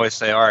that's when I always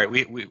say, all right,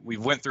 we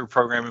went through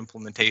program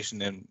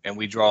implementation and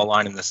we draw a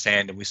line in the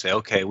sand and we say,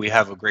 okay, we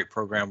have a great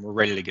program, we're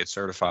ready to get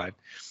certified.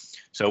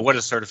 So what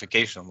does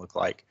certification look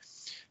like?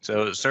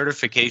 So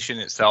certification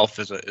itself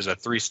is a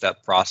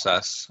 3-step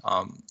process.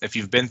 If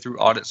you've been through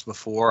audits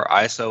before,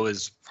 ISO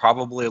is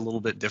probably a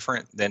little bit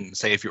different than,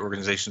 say, if your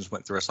organizations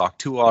went through a SOC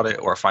 2 audit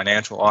or a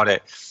financial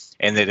audit,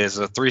 and it is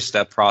a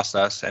 3-step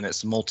process and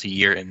it's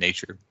multi-year in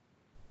nature.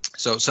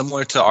 So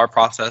similar to our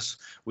process,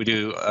 they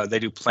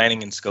do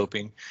planning and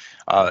scoping.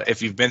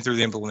 If you've been through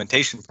the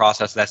implementation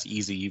process, that's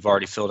easy. You've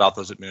already filled out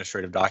those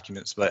administrative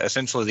documents, but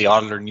essentially the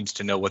auditor needs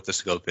to know what the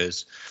scope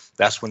is.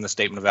 That's when the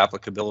statement of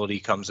applicability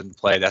comes into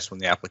play. That's when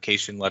the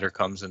application letter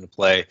comes into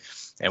play,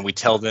 and we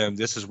tell them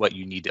this is what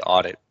you need to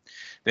audit.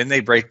 Then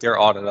they break their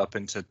audit up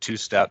into 2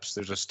 steps.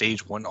 There's a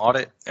stage 1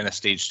 audit and a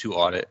stage 2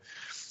 audit.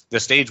 The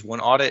stage 1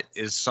 audit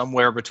is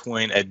somewhere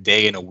between a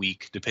day and a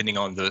week, depending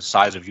on the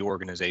size of your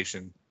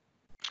organization.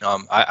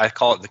 I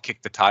call it the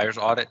kick the tires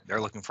audit. They're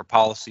looking for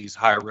policies,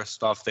 higher risk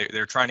stuff.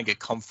 They're trying to get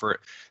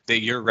comfort that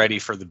you're ready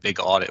for the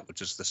big audit,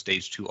 which is the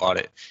stage 2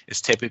 audit.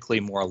 It's typically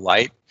more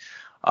light.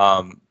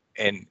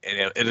 and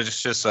it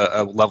is just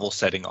a level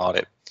setting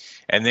audit.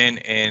 And then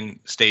in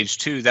stage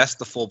 2, that's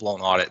the full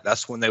blown audit.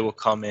 That's when they will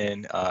come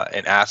in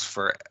and ask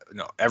for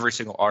every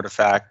single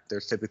artifact.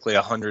 There's typically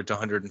 100 to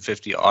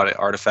 150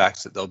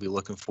 artifacts that they'll be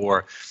looking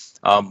for.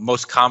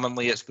 Most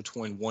commonly, it's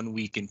between 1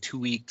 week and 2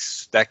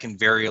 weeks. That can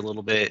vary a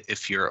little bit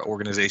if your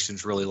organization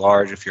is really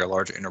large, if you're a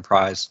large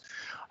enterprise.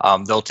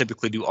 They'll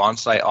typically do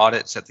on-site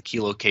audits at the key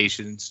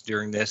locations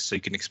during this, so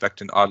you can expect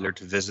an auditor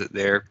to visit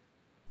there,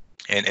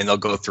 and they'll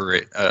go through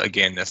it.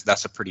 Again,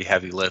 that's a pretty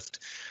heavy lift.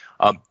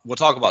 We'll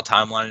talk about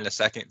timeline in a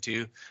second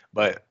too,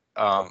 but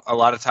a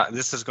lot of time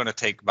this is going to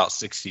take about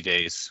 60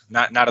 days,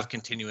 not of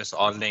continuous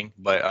auditing,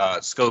 but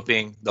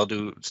scoping. They'll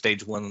do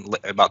stage 1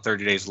 about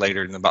 30 days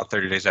later, and about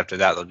 30 days after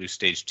that, they'll do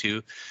stage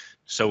 2.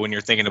 So when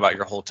you're thinking about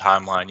your whole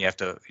timeline, you have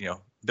to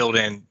build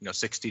in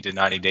 60 to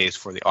 90 days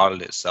for the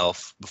audit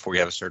itself before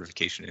you have a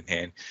certification in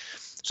hand.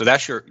 So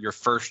that's your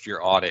first year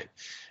audit.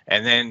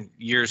 And then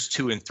years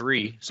 2 and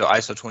 3, so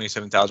ISO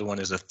 27001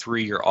 is a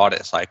 3-year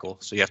audit cycle.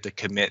 So you have to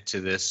commit to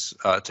this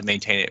to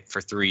maintain it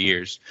for 3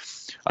 years.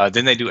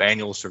 Then they do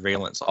annual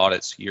surveillance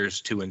audits,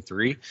 years 2 and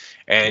 3.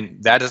 And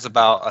that is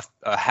about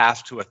a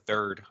half to a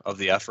third of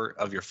the effort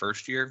of your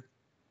first year.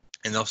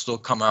 And they'll still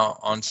come out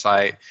on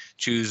site,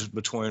 choose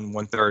between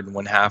 1/3 and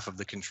 1/2 of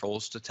the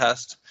controls to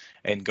test,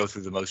 and go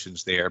through the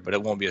motions there. But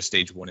it won't be a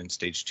stage 1 and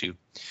stage 2.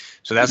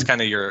 So that's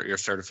kind of your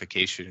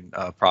certification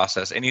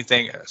process.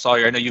 Anything,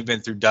 Sawyer, I know you've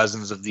been through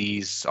dozens of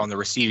these on the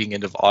receiving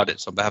end of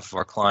audits on behalf of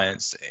our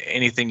clients.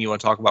 Anything you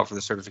want to talk about for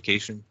the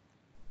certification?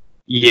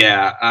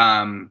 Yeah,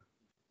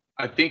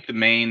 I think the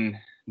main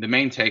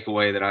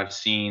takeaway that I've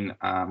seen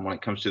when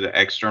it comes to the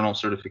external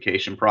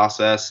certification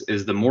process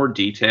is the more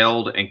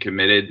detailed and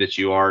committed that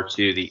you are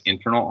to the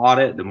internal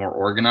audit, the more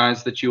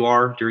organized that you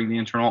are during the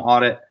internal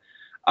audit,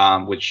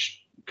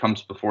 which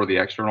comes before the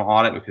external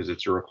audit because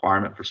it's a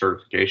requirement for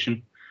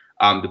certification,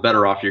 the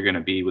better off you're going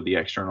to be with the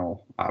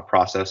external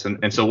process.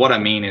 And so what I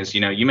mean is,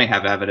 you may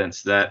have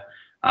evidence that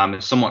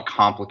is somewhat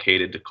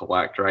complicated to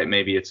collect, right?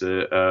 Maybe it's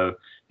a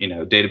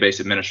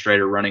database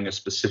administrator running a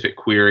specific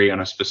query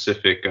on a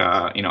specific,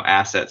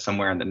 asset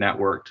somewhere in the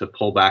network to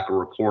pull back a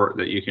report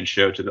that you can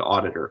show to the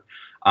auditor.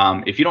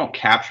 If you don't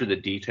capture the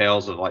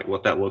details of like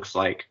what that looks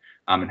like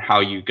and how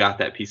you got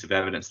that piece of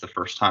evidence the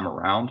first time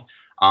around,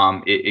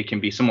 it can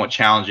be somewhat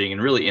challenging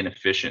and really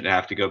inefficient to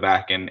have to go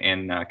back and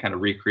kind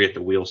of recreate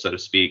the wheel, so to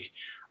speak.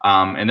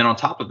 And then on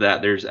top of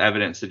that, there's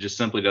evidence that just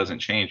simply doesn't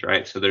change,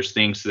 right? So there's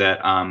things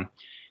that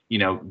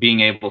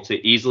being able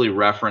to easily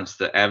reference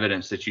the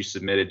evidence that you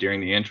submitted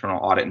during the internal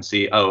audit and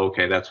see, oh,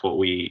 okay, that's what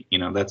we,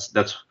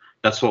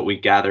 that's what we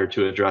gathered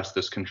to address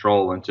this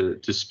control and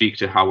to speak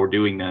to how we're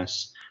doing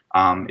this.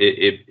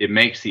 It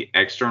makes the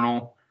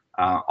external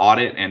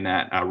audit and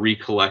that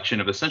recollection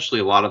of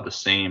essentially a lot of the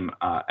same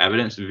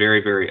evidence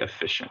very, very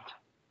efficient.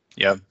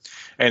 Yeah,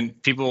 and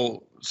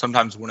people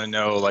sometimes want to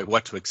know like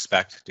what to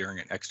expect during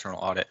an external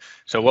audit.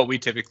 So what we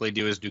typically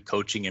do is do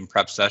coaching and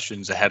prep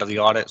sessions ahead of the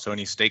audit. So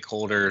any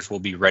stakeholders will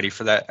be ready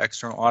for that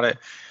external audit.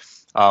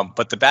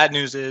 But the bad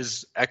news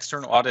is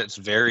external audits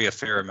vary a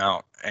fair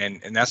amount, and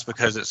that's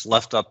because it's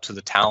left up to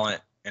the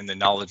talent and the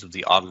knowledge of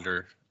the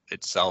auditor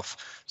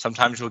itself.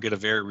 Sometimes you'll get a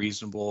very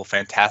reasonable,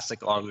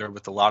 fantastic auditor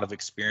with a lot of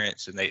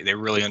experience, and they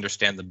really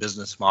understand the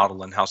business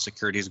model and how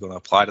security is going to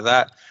apply to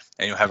that,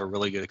 and you'll have a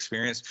really good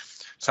experience.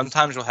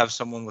 Sometimes you'll have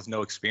someone with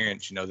no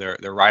experience.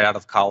 They're right out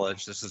of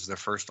college. This is their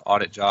first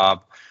audit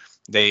job.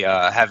 They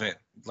haven't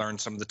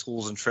learned some of the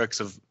tools and tricks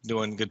of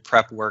doing good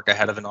prep work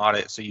ahead of an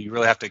audit. So you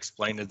really have to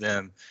explain to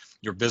them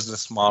your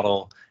business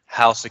model,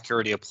 how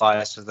security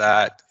applies to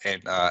that,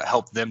 and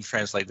help them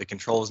translate the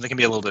controls. And it can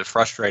be a little bit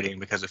frustrating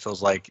because it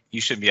feels like you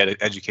shouldn't be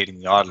educating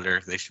the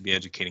auditor; they should be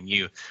educating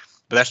you.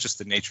 But that's just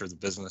the nature of the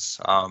business,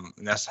 and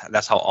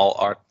that's how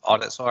all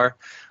audits are.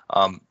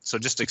 So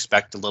just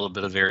expect a little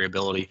bit of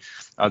variability.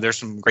 There's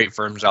some great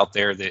firms out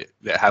there that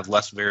have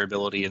less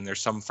variability, and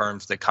there's some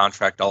firms that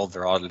contract all of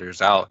their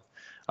auditors out,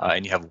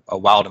 and you have a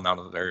wild amount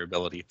of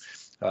variability.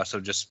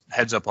 So just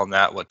heads up on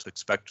that, what to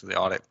expect for the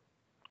audit.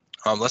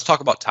 Let's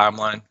talk about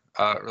timeline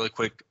really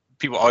quick.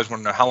 People always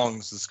want to know how long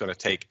is this going to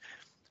take.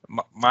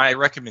 My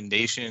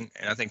recommendation,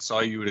 and I think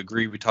Saul, you would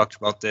agree, we talked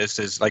about this,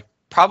 is like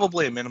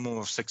probably a minimum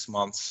of 6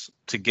 months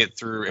to get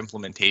through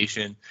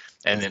implementation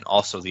and then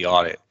also the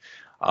audit.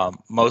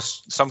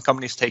 Some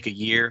companies take a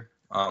year.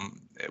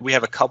 We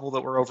have a couple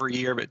that were over a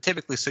year, but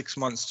typically 6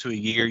 months to a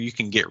year, you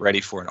can get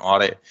ready for an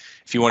audit.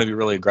 If you want to be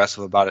really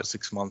aggressive about it,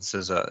 6 months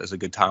is a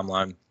good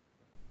timeline.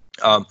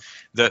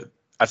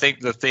 I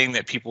think the thing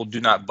that people do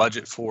not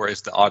budget for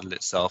is the audit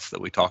itself that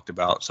we talked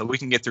about. So we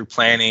can get through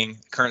planning,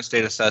 current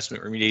state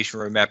assessment, remediation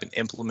roadmap, and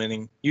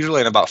implementing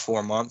usually in about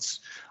 4 months.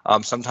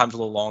 Sometimes a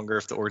little longer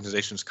if the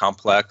organization is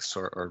complex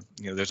or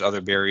there's other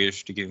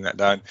barriers to getting that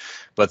done.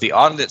 But the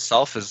audit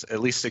itself is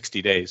at least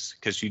 60 days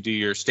because you do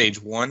your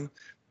stage 1,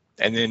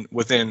 and then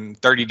within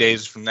 30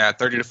 days from that,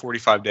 30 to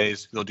 45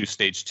 days, they'll do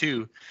stage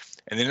 2,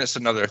 and then it's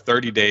another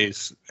 30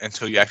 days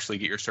until you actually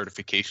get your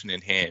certification in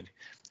hand.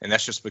 And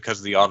that's just because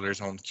of the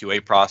auditor's own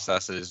QA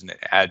processes and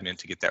admin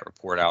to get that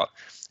report out.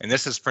 And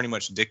this is pretty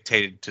much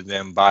dictated to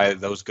them by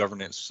those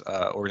governance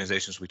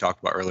organizations we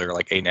talked about earlier,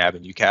 like ANAB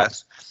and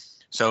UCAS.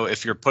 So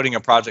if you're putting a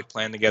project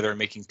plan together and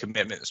making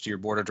commitments to your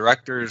board of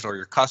directors or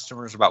your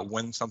customers about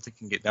when something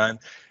can get done,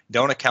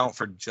 don't account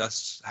for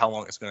just how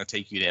long it's going to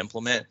take you to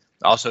implement.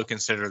 Also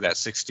consider that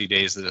 60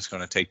 days that it's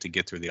going to take to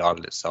get through the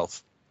audit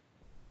itself.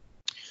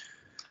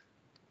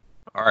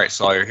 All right,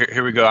 Sawyer,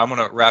 here we go. I'm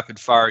going to rapid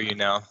fire you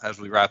now as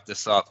we wrap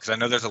this up, because I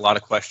know there's a lot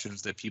of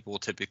questions that people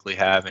typically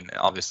have, and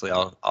obviously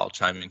I'll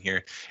chime in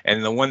here.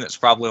 And the one that's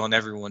probably on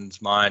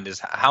everyone's mind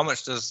is, how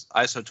much does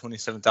ISO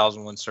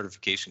 27001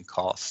 certification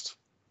cost?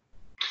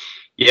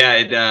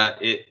 Yeah,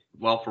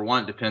 well, for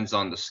one, it depends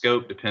on the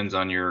scope, depends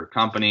on your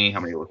company,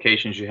 how many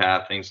locations you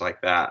have, things like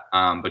that.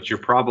 But you're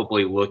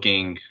probably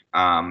looking,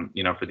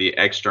 for the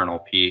external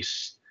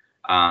piece,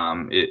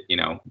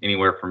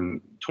 anywhere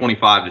from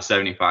 25 to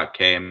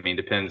 75K. I mean,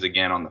 depends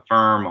again on the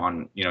firm,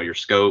 on, your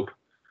scope.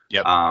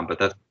 Yep. But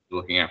that's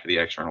looking at for the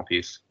external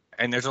piece.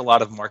 And there's a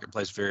lot of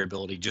marketplace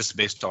variability just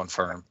based on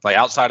firm. Like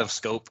outside of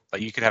scope,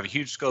 like you could have a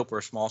huge scope or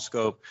a small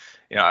scope.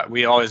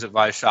 We always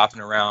advise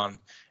shopping around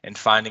and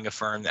finding a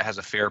firm that has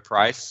a fair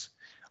price,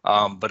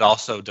 but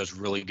also does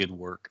really good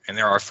work. And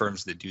there are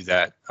firms that do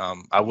that.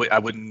 I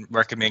wouldn't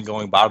recommend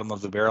going bottom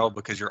of the barrel,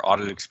 because your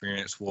audit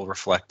experience will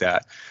reflect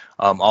that.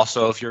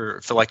 Also, if you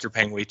feel like you're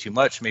paying way too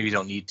much, maybe you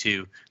don't need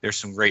to. There's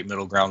some great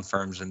middle ground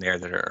firms in there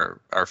that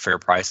are fair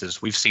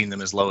prices. We've seen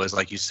them as low as,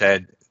 like you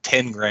said,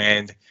 10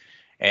 grand.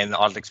 And the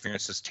audit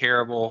experience is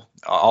terrible,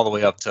 all the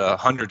way up to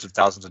hundreds of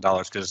thousands of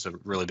dollars, because it's a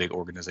really big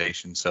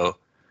organization. So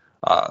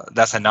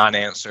that's a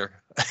non-answer,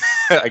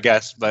 I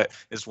guess, but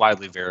it's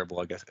widely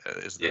variable, I guess,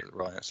 is the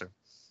real answer.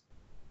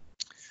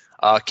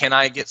 Can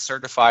I get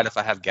certified if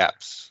I have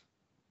gaps?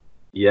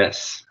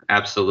 Yes,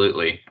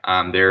 absolutely.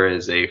 There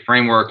is a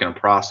framework and a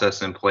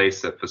process in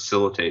place that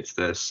facilitates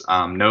this.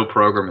 No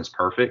program is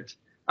perfect.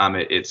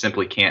 It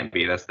simply can't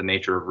be. That's the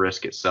nature of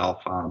risk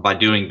itself. By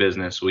doing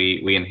business,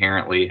 we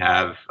inherently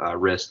have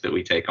risk that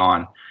we take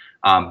on.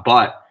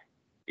 But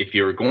if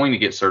you're going to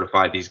get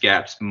certified, these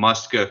gaps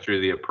must go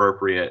through the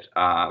appropriate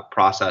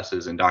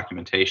processes and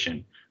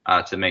documentation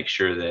to make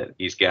sure that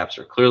these gaps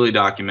are clearly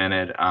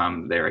documented,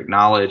 they're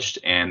acknowledged,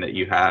 and that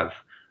you have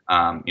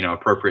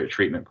appropriate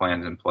treatment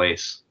plans in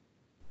place.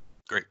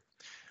 Great.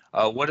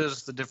 What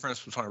is the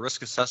difference between a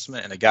risk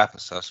assessment and a gap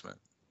assessment?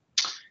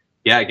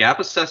 Yeah, gap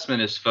assessment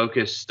is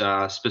focused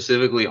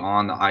specifically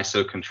on the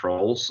ISO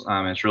controls.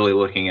 It's really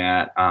looking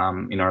at,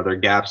 are there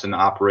gaps in the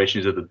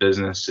operations of the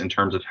business in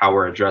terms of how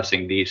we're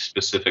addressing these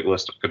specific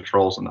list of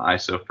controls in the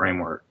ISO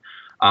framework.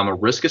 A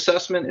risk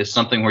assessment is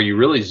something where you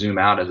really zoom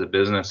out as a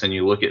business and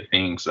you look at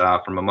things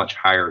from a much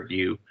higher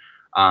view.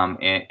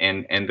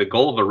 And the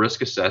goal of a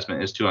risk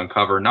assessment is to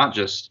uncover not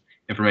just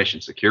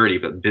information security,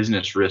 but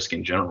business risk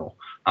in general.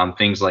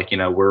 Things like,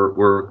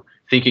 we're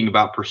thinking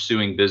about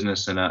pursuing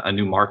business in a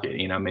new market.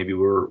 Maybe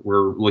we're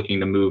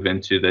looking to move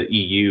into the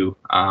EU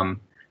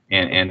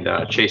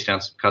and chase down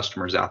some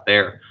customers out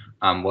there.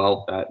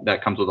 Well,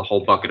 that comes with a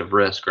whole bucket of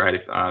risk, right?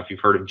 If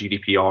you've heard of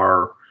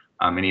GDPR,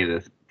 any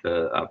of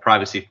the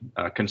privacy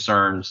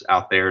concerns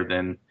out there,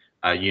 then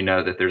you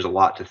know that there's a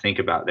lot to think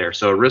about there.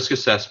 So a risk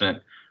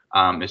assessment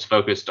is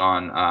focused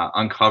on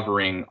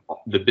uncovering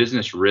the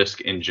business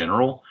risk in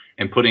general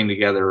and putting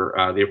together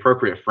the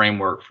appropriate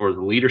framework for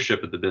the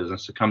leadership of the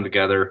business to come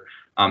together,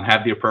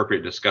 have the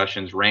appropriate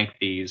discussions, rank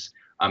these,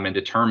 and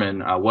determine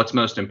what's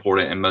most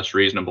important and most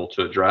reasonable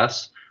to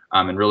address,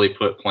 and really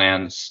put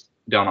plans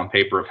down on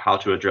paper of how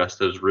to address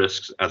those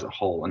risks as a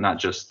whole, and not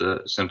just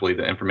simply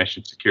the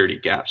information security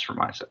gaps from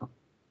ISO.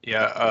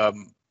 Yeah,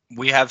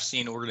 we have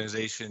seen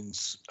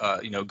organizations,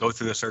 go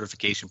through the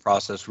certification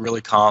process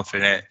really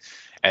confident,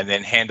 and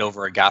then hand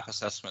over a gap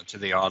assessment to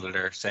the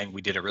auditor saying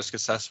we did a risk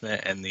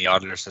assessment, and the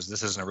auditor says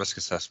this isn't a risk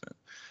assessment,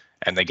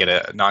 and they get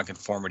a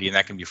nonconformity, and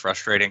that can be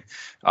frustrating.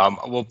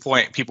 We'll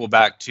point people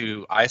back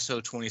to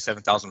ISO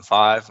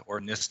 27005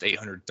 or NIST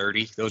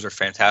 830. Those are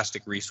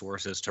fantastic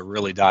resources to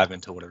really dive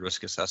into what a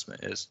risk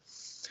assessment is.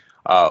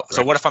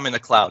 So what if I'm in the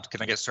cloud?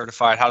 Can I get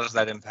certified? How does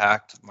that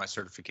impact my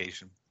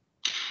certification?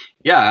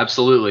 Yeah,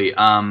 absolutely.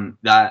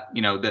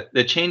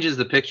 That changes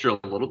the picture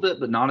a little bit,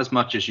 but not as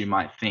much as you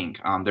might think.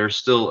 There's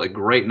still a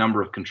great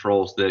number of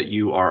controls that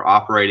you are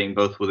operating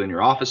both within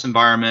your office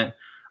environment.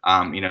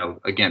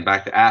 Again,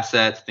 back to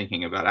assets,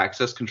 thinking about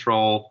access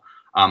control.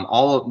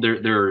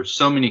 There are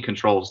so many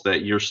controls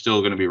that you're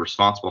still going to be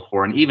responsible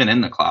for, and even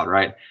in the cloud,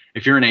 right?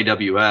 If you're in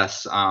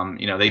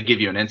AWS, they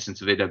give you an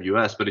instance of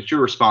AWS, but it's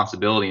your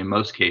responsibility in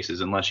most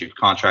cases, unless you've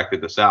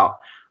contracted this out,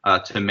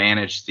 to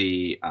manage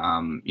the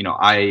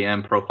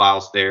IAM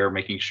profiles there,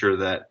 making sure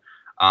that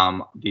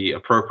the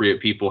appropriate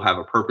people have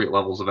appropriate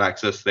levels of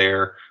access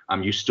there.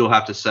 You still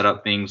have to set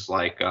up things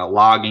like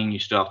logging. You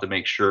still have to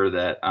make sure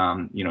that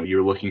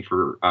you're looking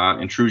for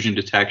intrusion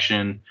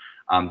detection.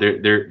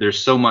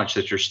 There's so much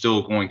that you're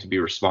still going to be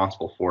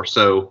responsible for.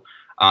 So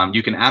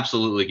you can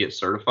absolutely get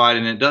certified,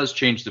 and it does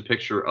change the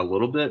picture a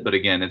little bit. But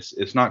again,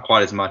 it's not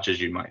quite as much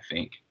as you might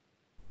think.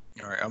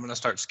 All right, I'm going to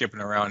start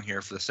skipping around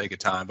here for the sake of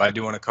time, but I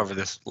do want to cover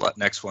this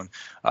next one.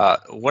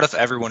 What if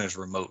everyone is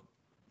remote?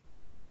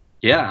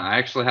 Yeah, I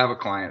actually have a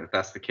client if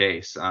that's the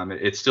case.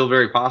 It's still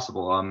very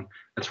possible.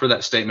 That's where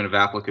that statement of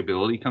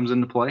applicability comes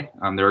into play.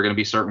 There are going to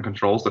be certain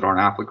controls that aren't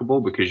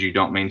applicable because you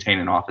don't maintain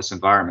an office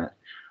environment.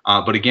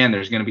 But again,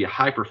 there's going to be a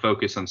hyper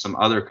focus on some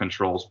other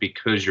controls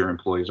because your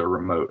employees are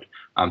remote.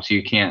 So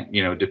you can't,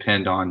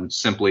 depend on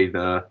simply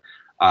the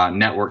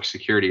network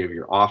security of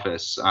your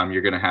office.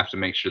 You're going to have to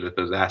make sure that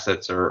those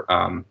assets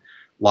are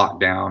locked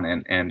down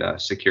and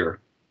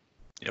secure.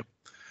 Yep.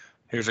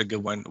 Here's a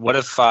good one. What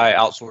if I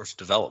outsource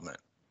development?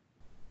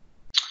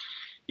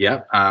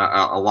 Yeah,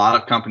 a lot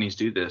of companies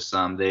do this.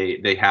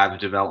 They have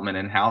development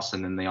in house,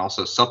 and then they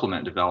also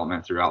supplement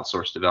development through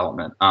outsourced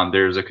development.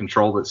 There's a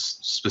control that's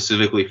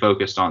specifically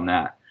focused on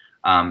that.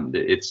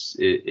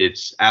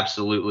 It's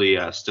absolutely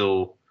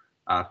still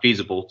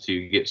feasible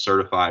to get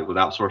certified with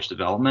outsourced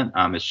development.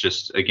 It's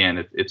just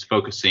again, it's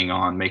focusing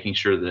on making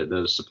sure that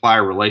those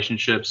supplier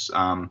relationships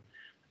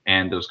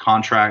and those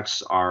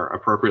contracts are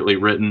appropriately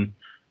written.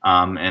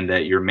 And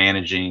that you're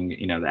managing,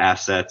 the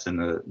assets and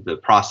the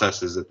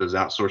processes that those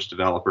outsourced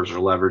developers are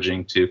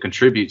leveraging to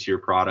contribute to your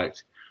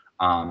product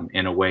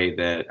in a way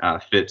that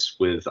fits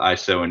with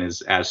ISO and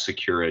is as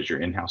secure as your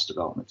in-house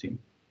development team.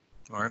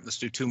 All right, let's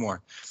do two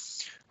more.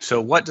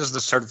 So what does the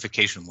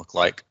certification look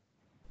like?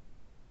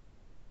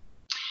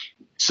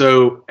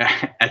 So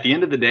at the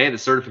end of the day, the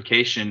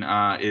certification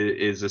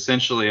is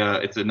essentially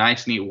it's a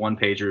nice, neat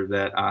one-pager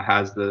that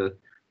has the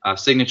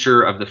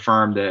signature of the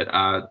firm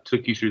that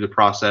took you through the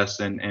process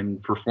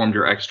and performed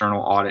your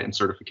external audit and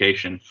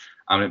certification.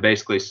 It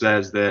basically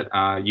says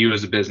that you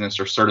as a business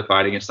are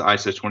certified against the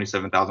ISO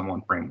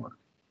 27001 framework.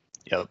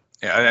 Yep.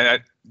 Yeah,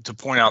 to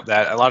point out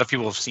that a lot of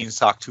people have seen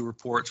SOC 2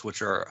 reports,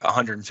 which are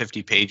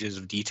 150 pages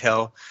of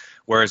detail,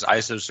 whereas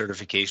ISO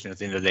certification at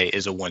the end of the day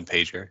is a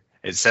one-pager.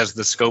 It says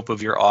the scope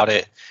of your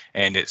audit,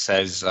 and it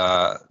says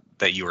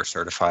that you are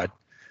certified.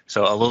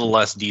 So a little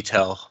less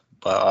detail,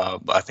 but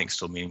I think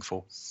still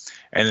meaningful.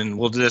 And then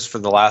we'll do this for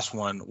the last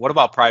one. What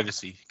about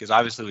privacy? Because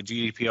obviously with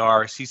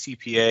GDPR,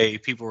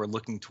 CCPA, people are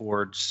looking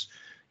towards,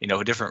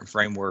 different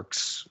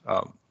frameworks.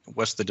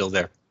 What's the deal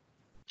there?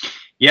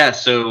 Yeah,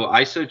 so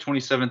ISO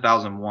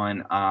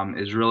 27001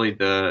 is really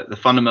the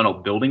fundamental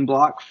building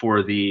block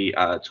for the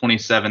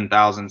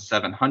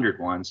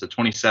 27701, so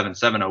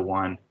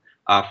 27701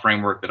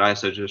 framework that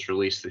ISO just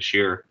released this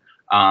year.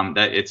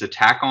 That it's a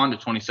tack on to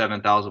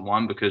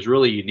 27001 because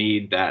really you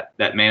need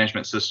that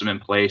management system in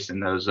place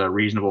and those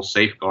reasonable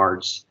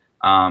safeguards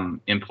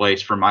in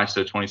place from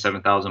ISO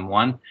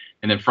 27001,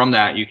 and then from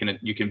that you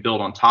can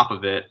build on top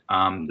of it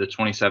the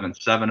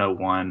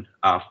 27701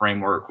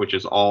 framework, which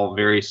is all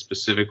very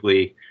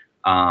specifically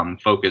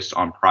focused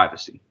on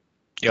privacy.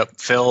 Yep,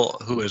 Phil,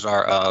 who is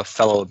our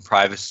fellow in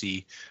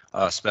privacy,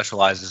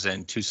 specializes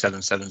in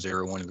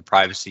 27701 in the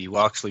privacy.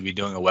 We'll actually be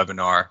doing a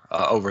webinar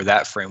over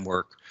that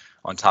framework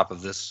on top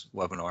of this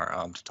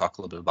webinar to talk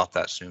a little bit about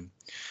that soon.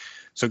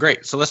 So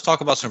great. So let's talk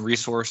about some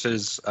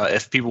resources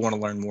if people want to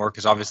learn more,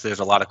 because obviously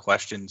there's a lot of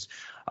questions.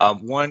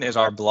 One is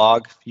our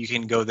blog. You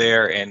can go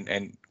there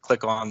and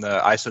click on the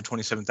ISO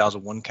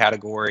 27001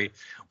 category.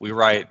 We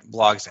write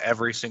blogs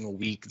every single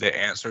week that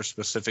answer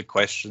specific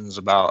questions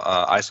about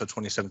ISO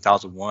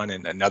 27001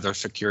 and other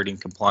security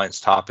and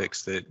compliance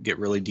topics that get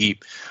really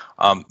deep.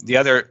 The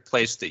other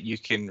place that you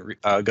can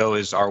go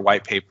is our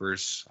white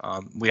papers.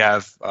 We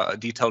have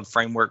detailed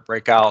framework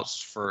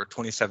breakouts for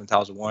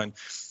 27001.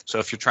 So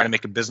if you're trying to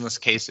make a business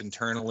case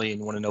internally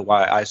and want to know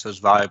why ISO is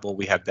valuable,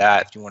 we have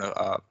that. If you want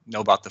to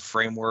know about the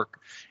framework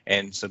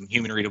and some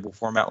human readable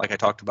format like I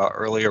talked about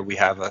earlier, we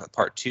have a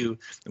part 2.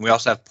 And we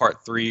also have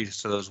part 3,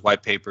 so those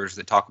white papers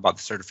that talk about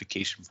the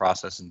certification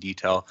process in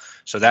detail.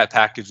 So that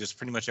package is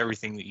pretty much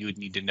everything that you would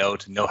need to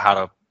know how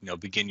to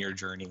begin your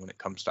journey when it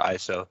comes to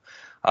ISO.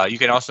 You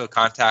can also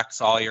contact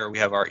Sawyer. We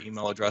have our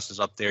email addresses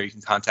up there. You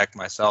can contact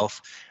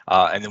myself.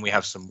 And then we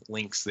have some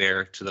links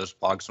there to those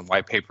blogs and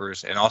white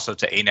papers, and also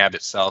to ANAB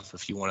itself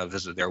if you want to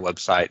visit their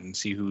website and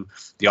see who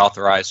the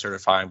authorized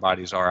certifying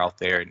bodies are out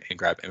there and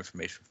grab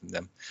information from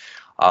them.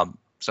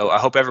 So I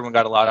hope everyone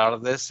got a lot out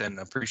of this and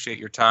appreciate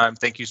your time.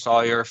 Thank you,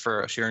 Sawyer,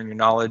 for sharing your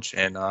knowledge,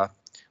 and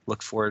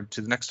look forward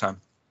to the next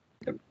time.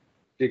 Yep.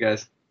 See you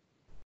guys.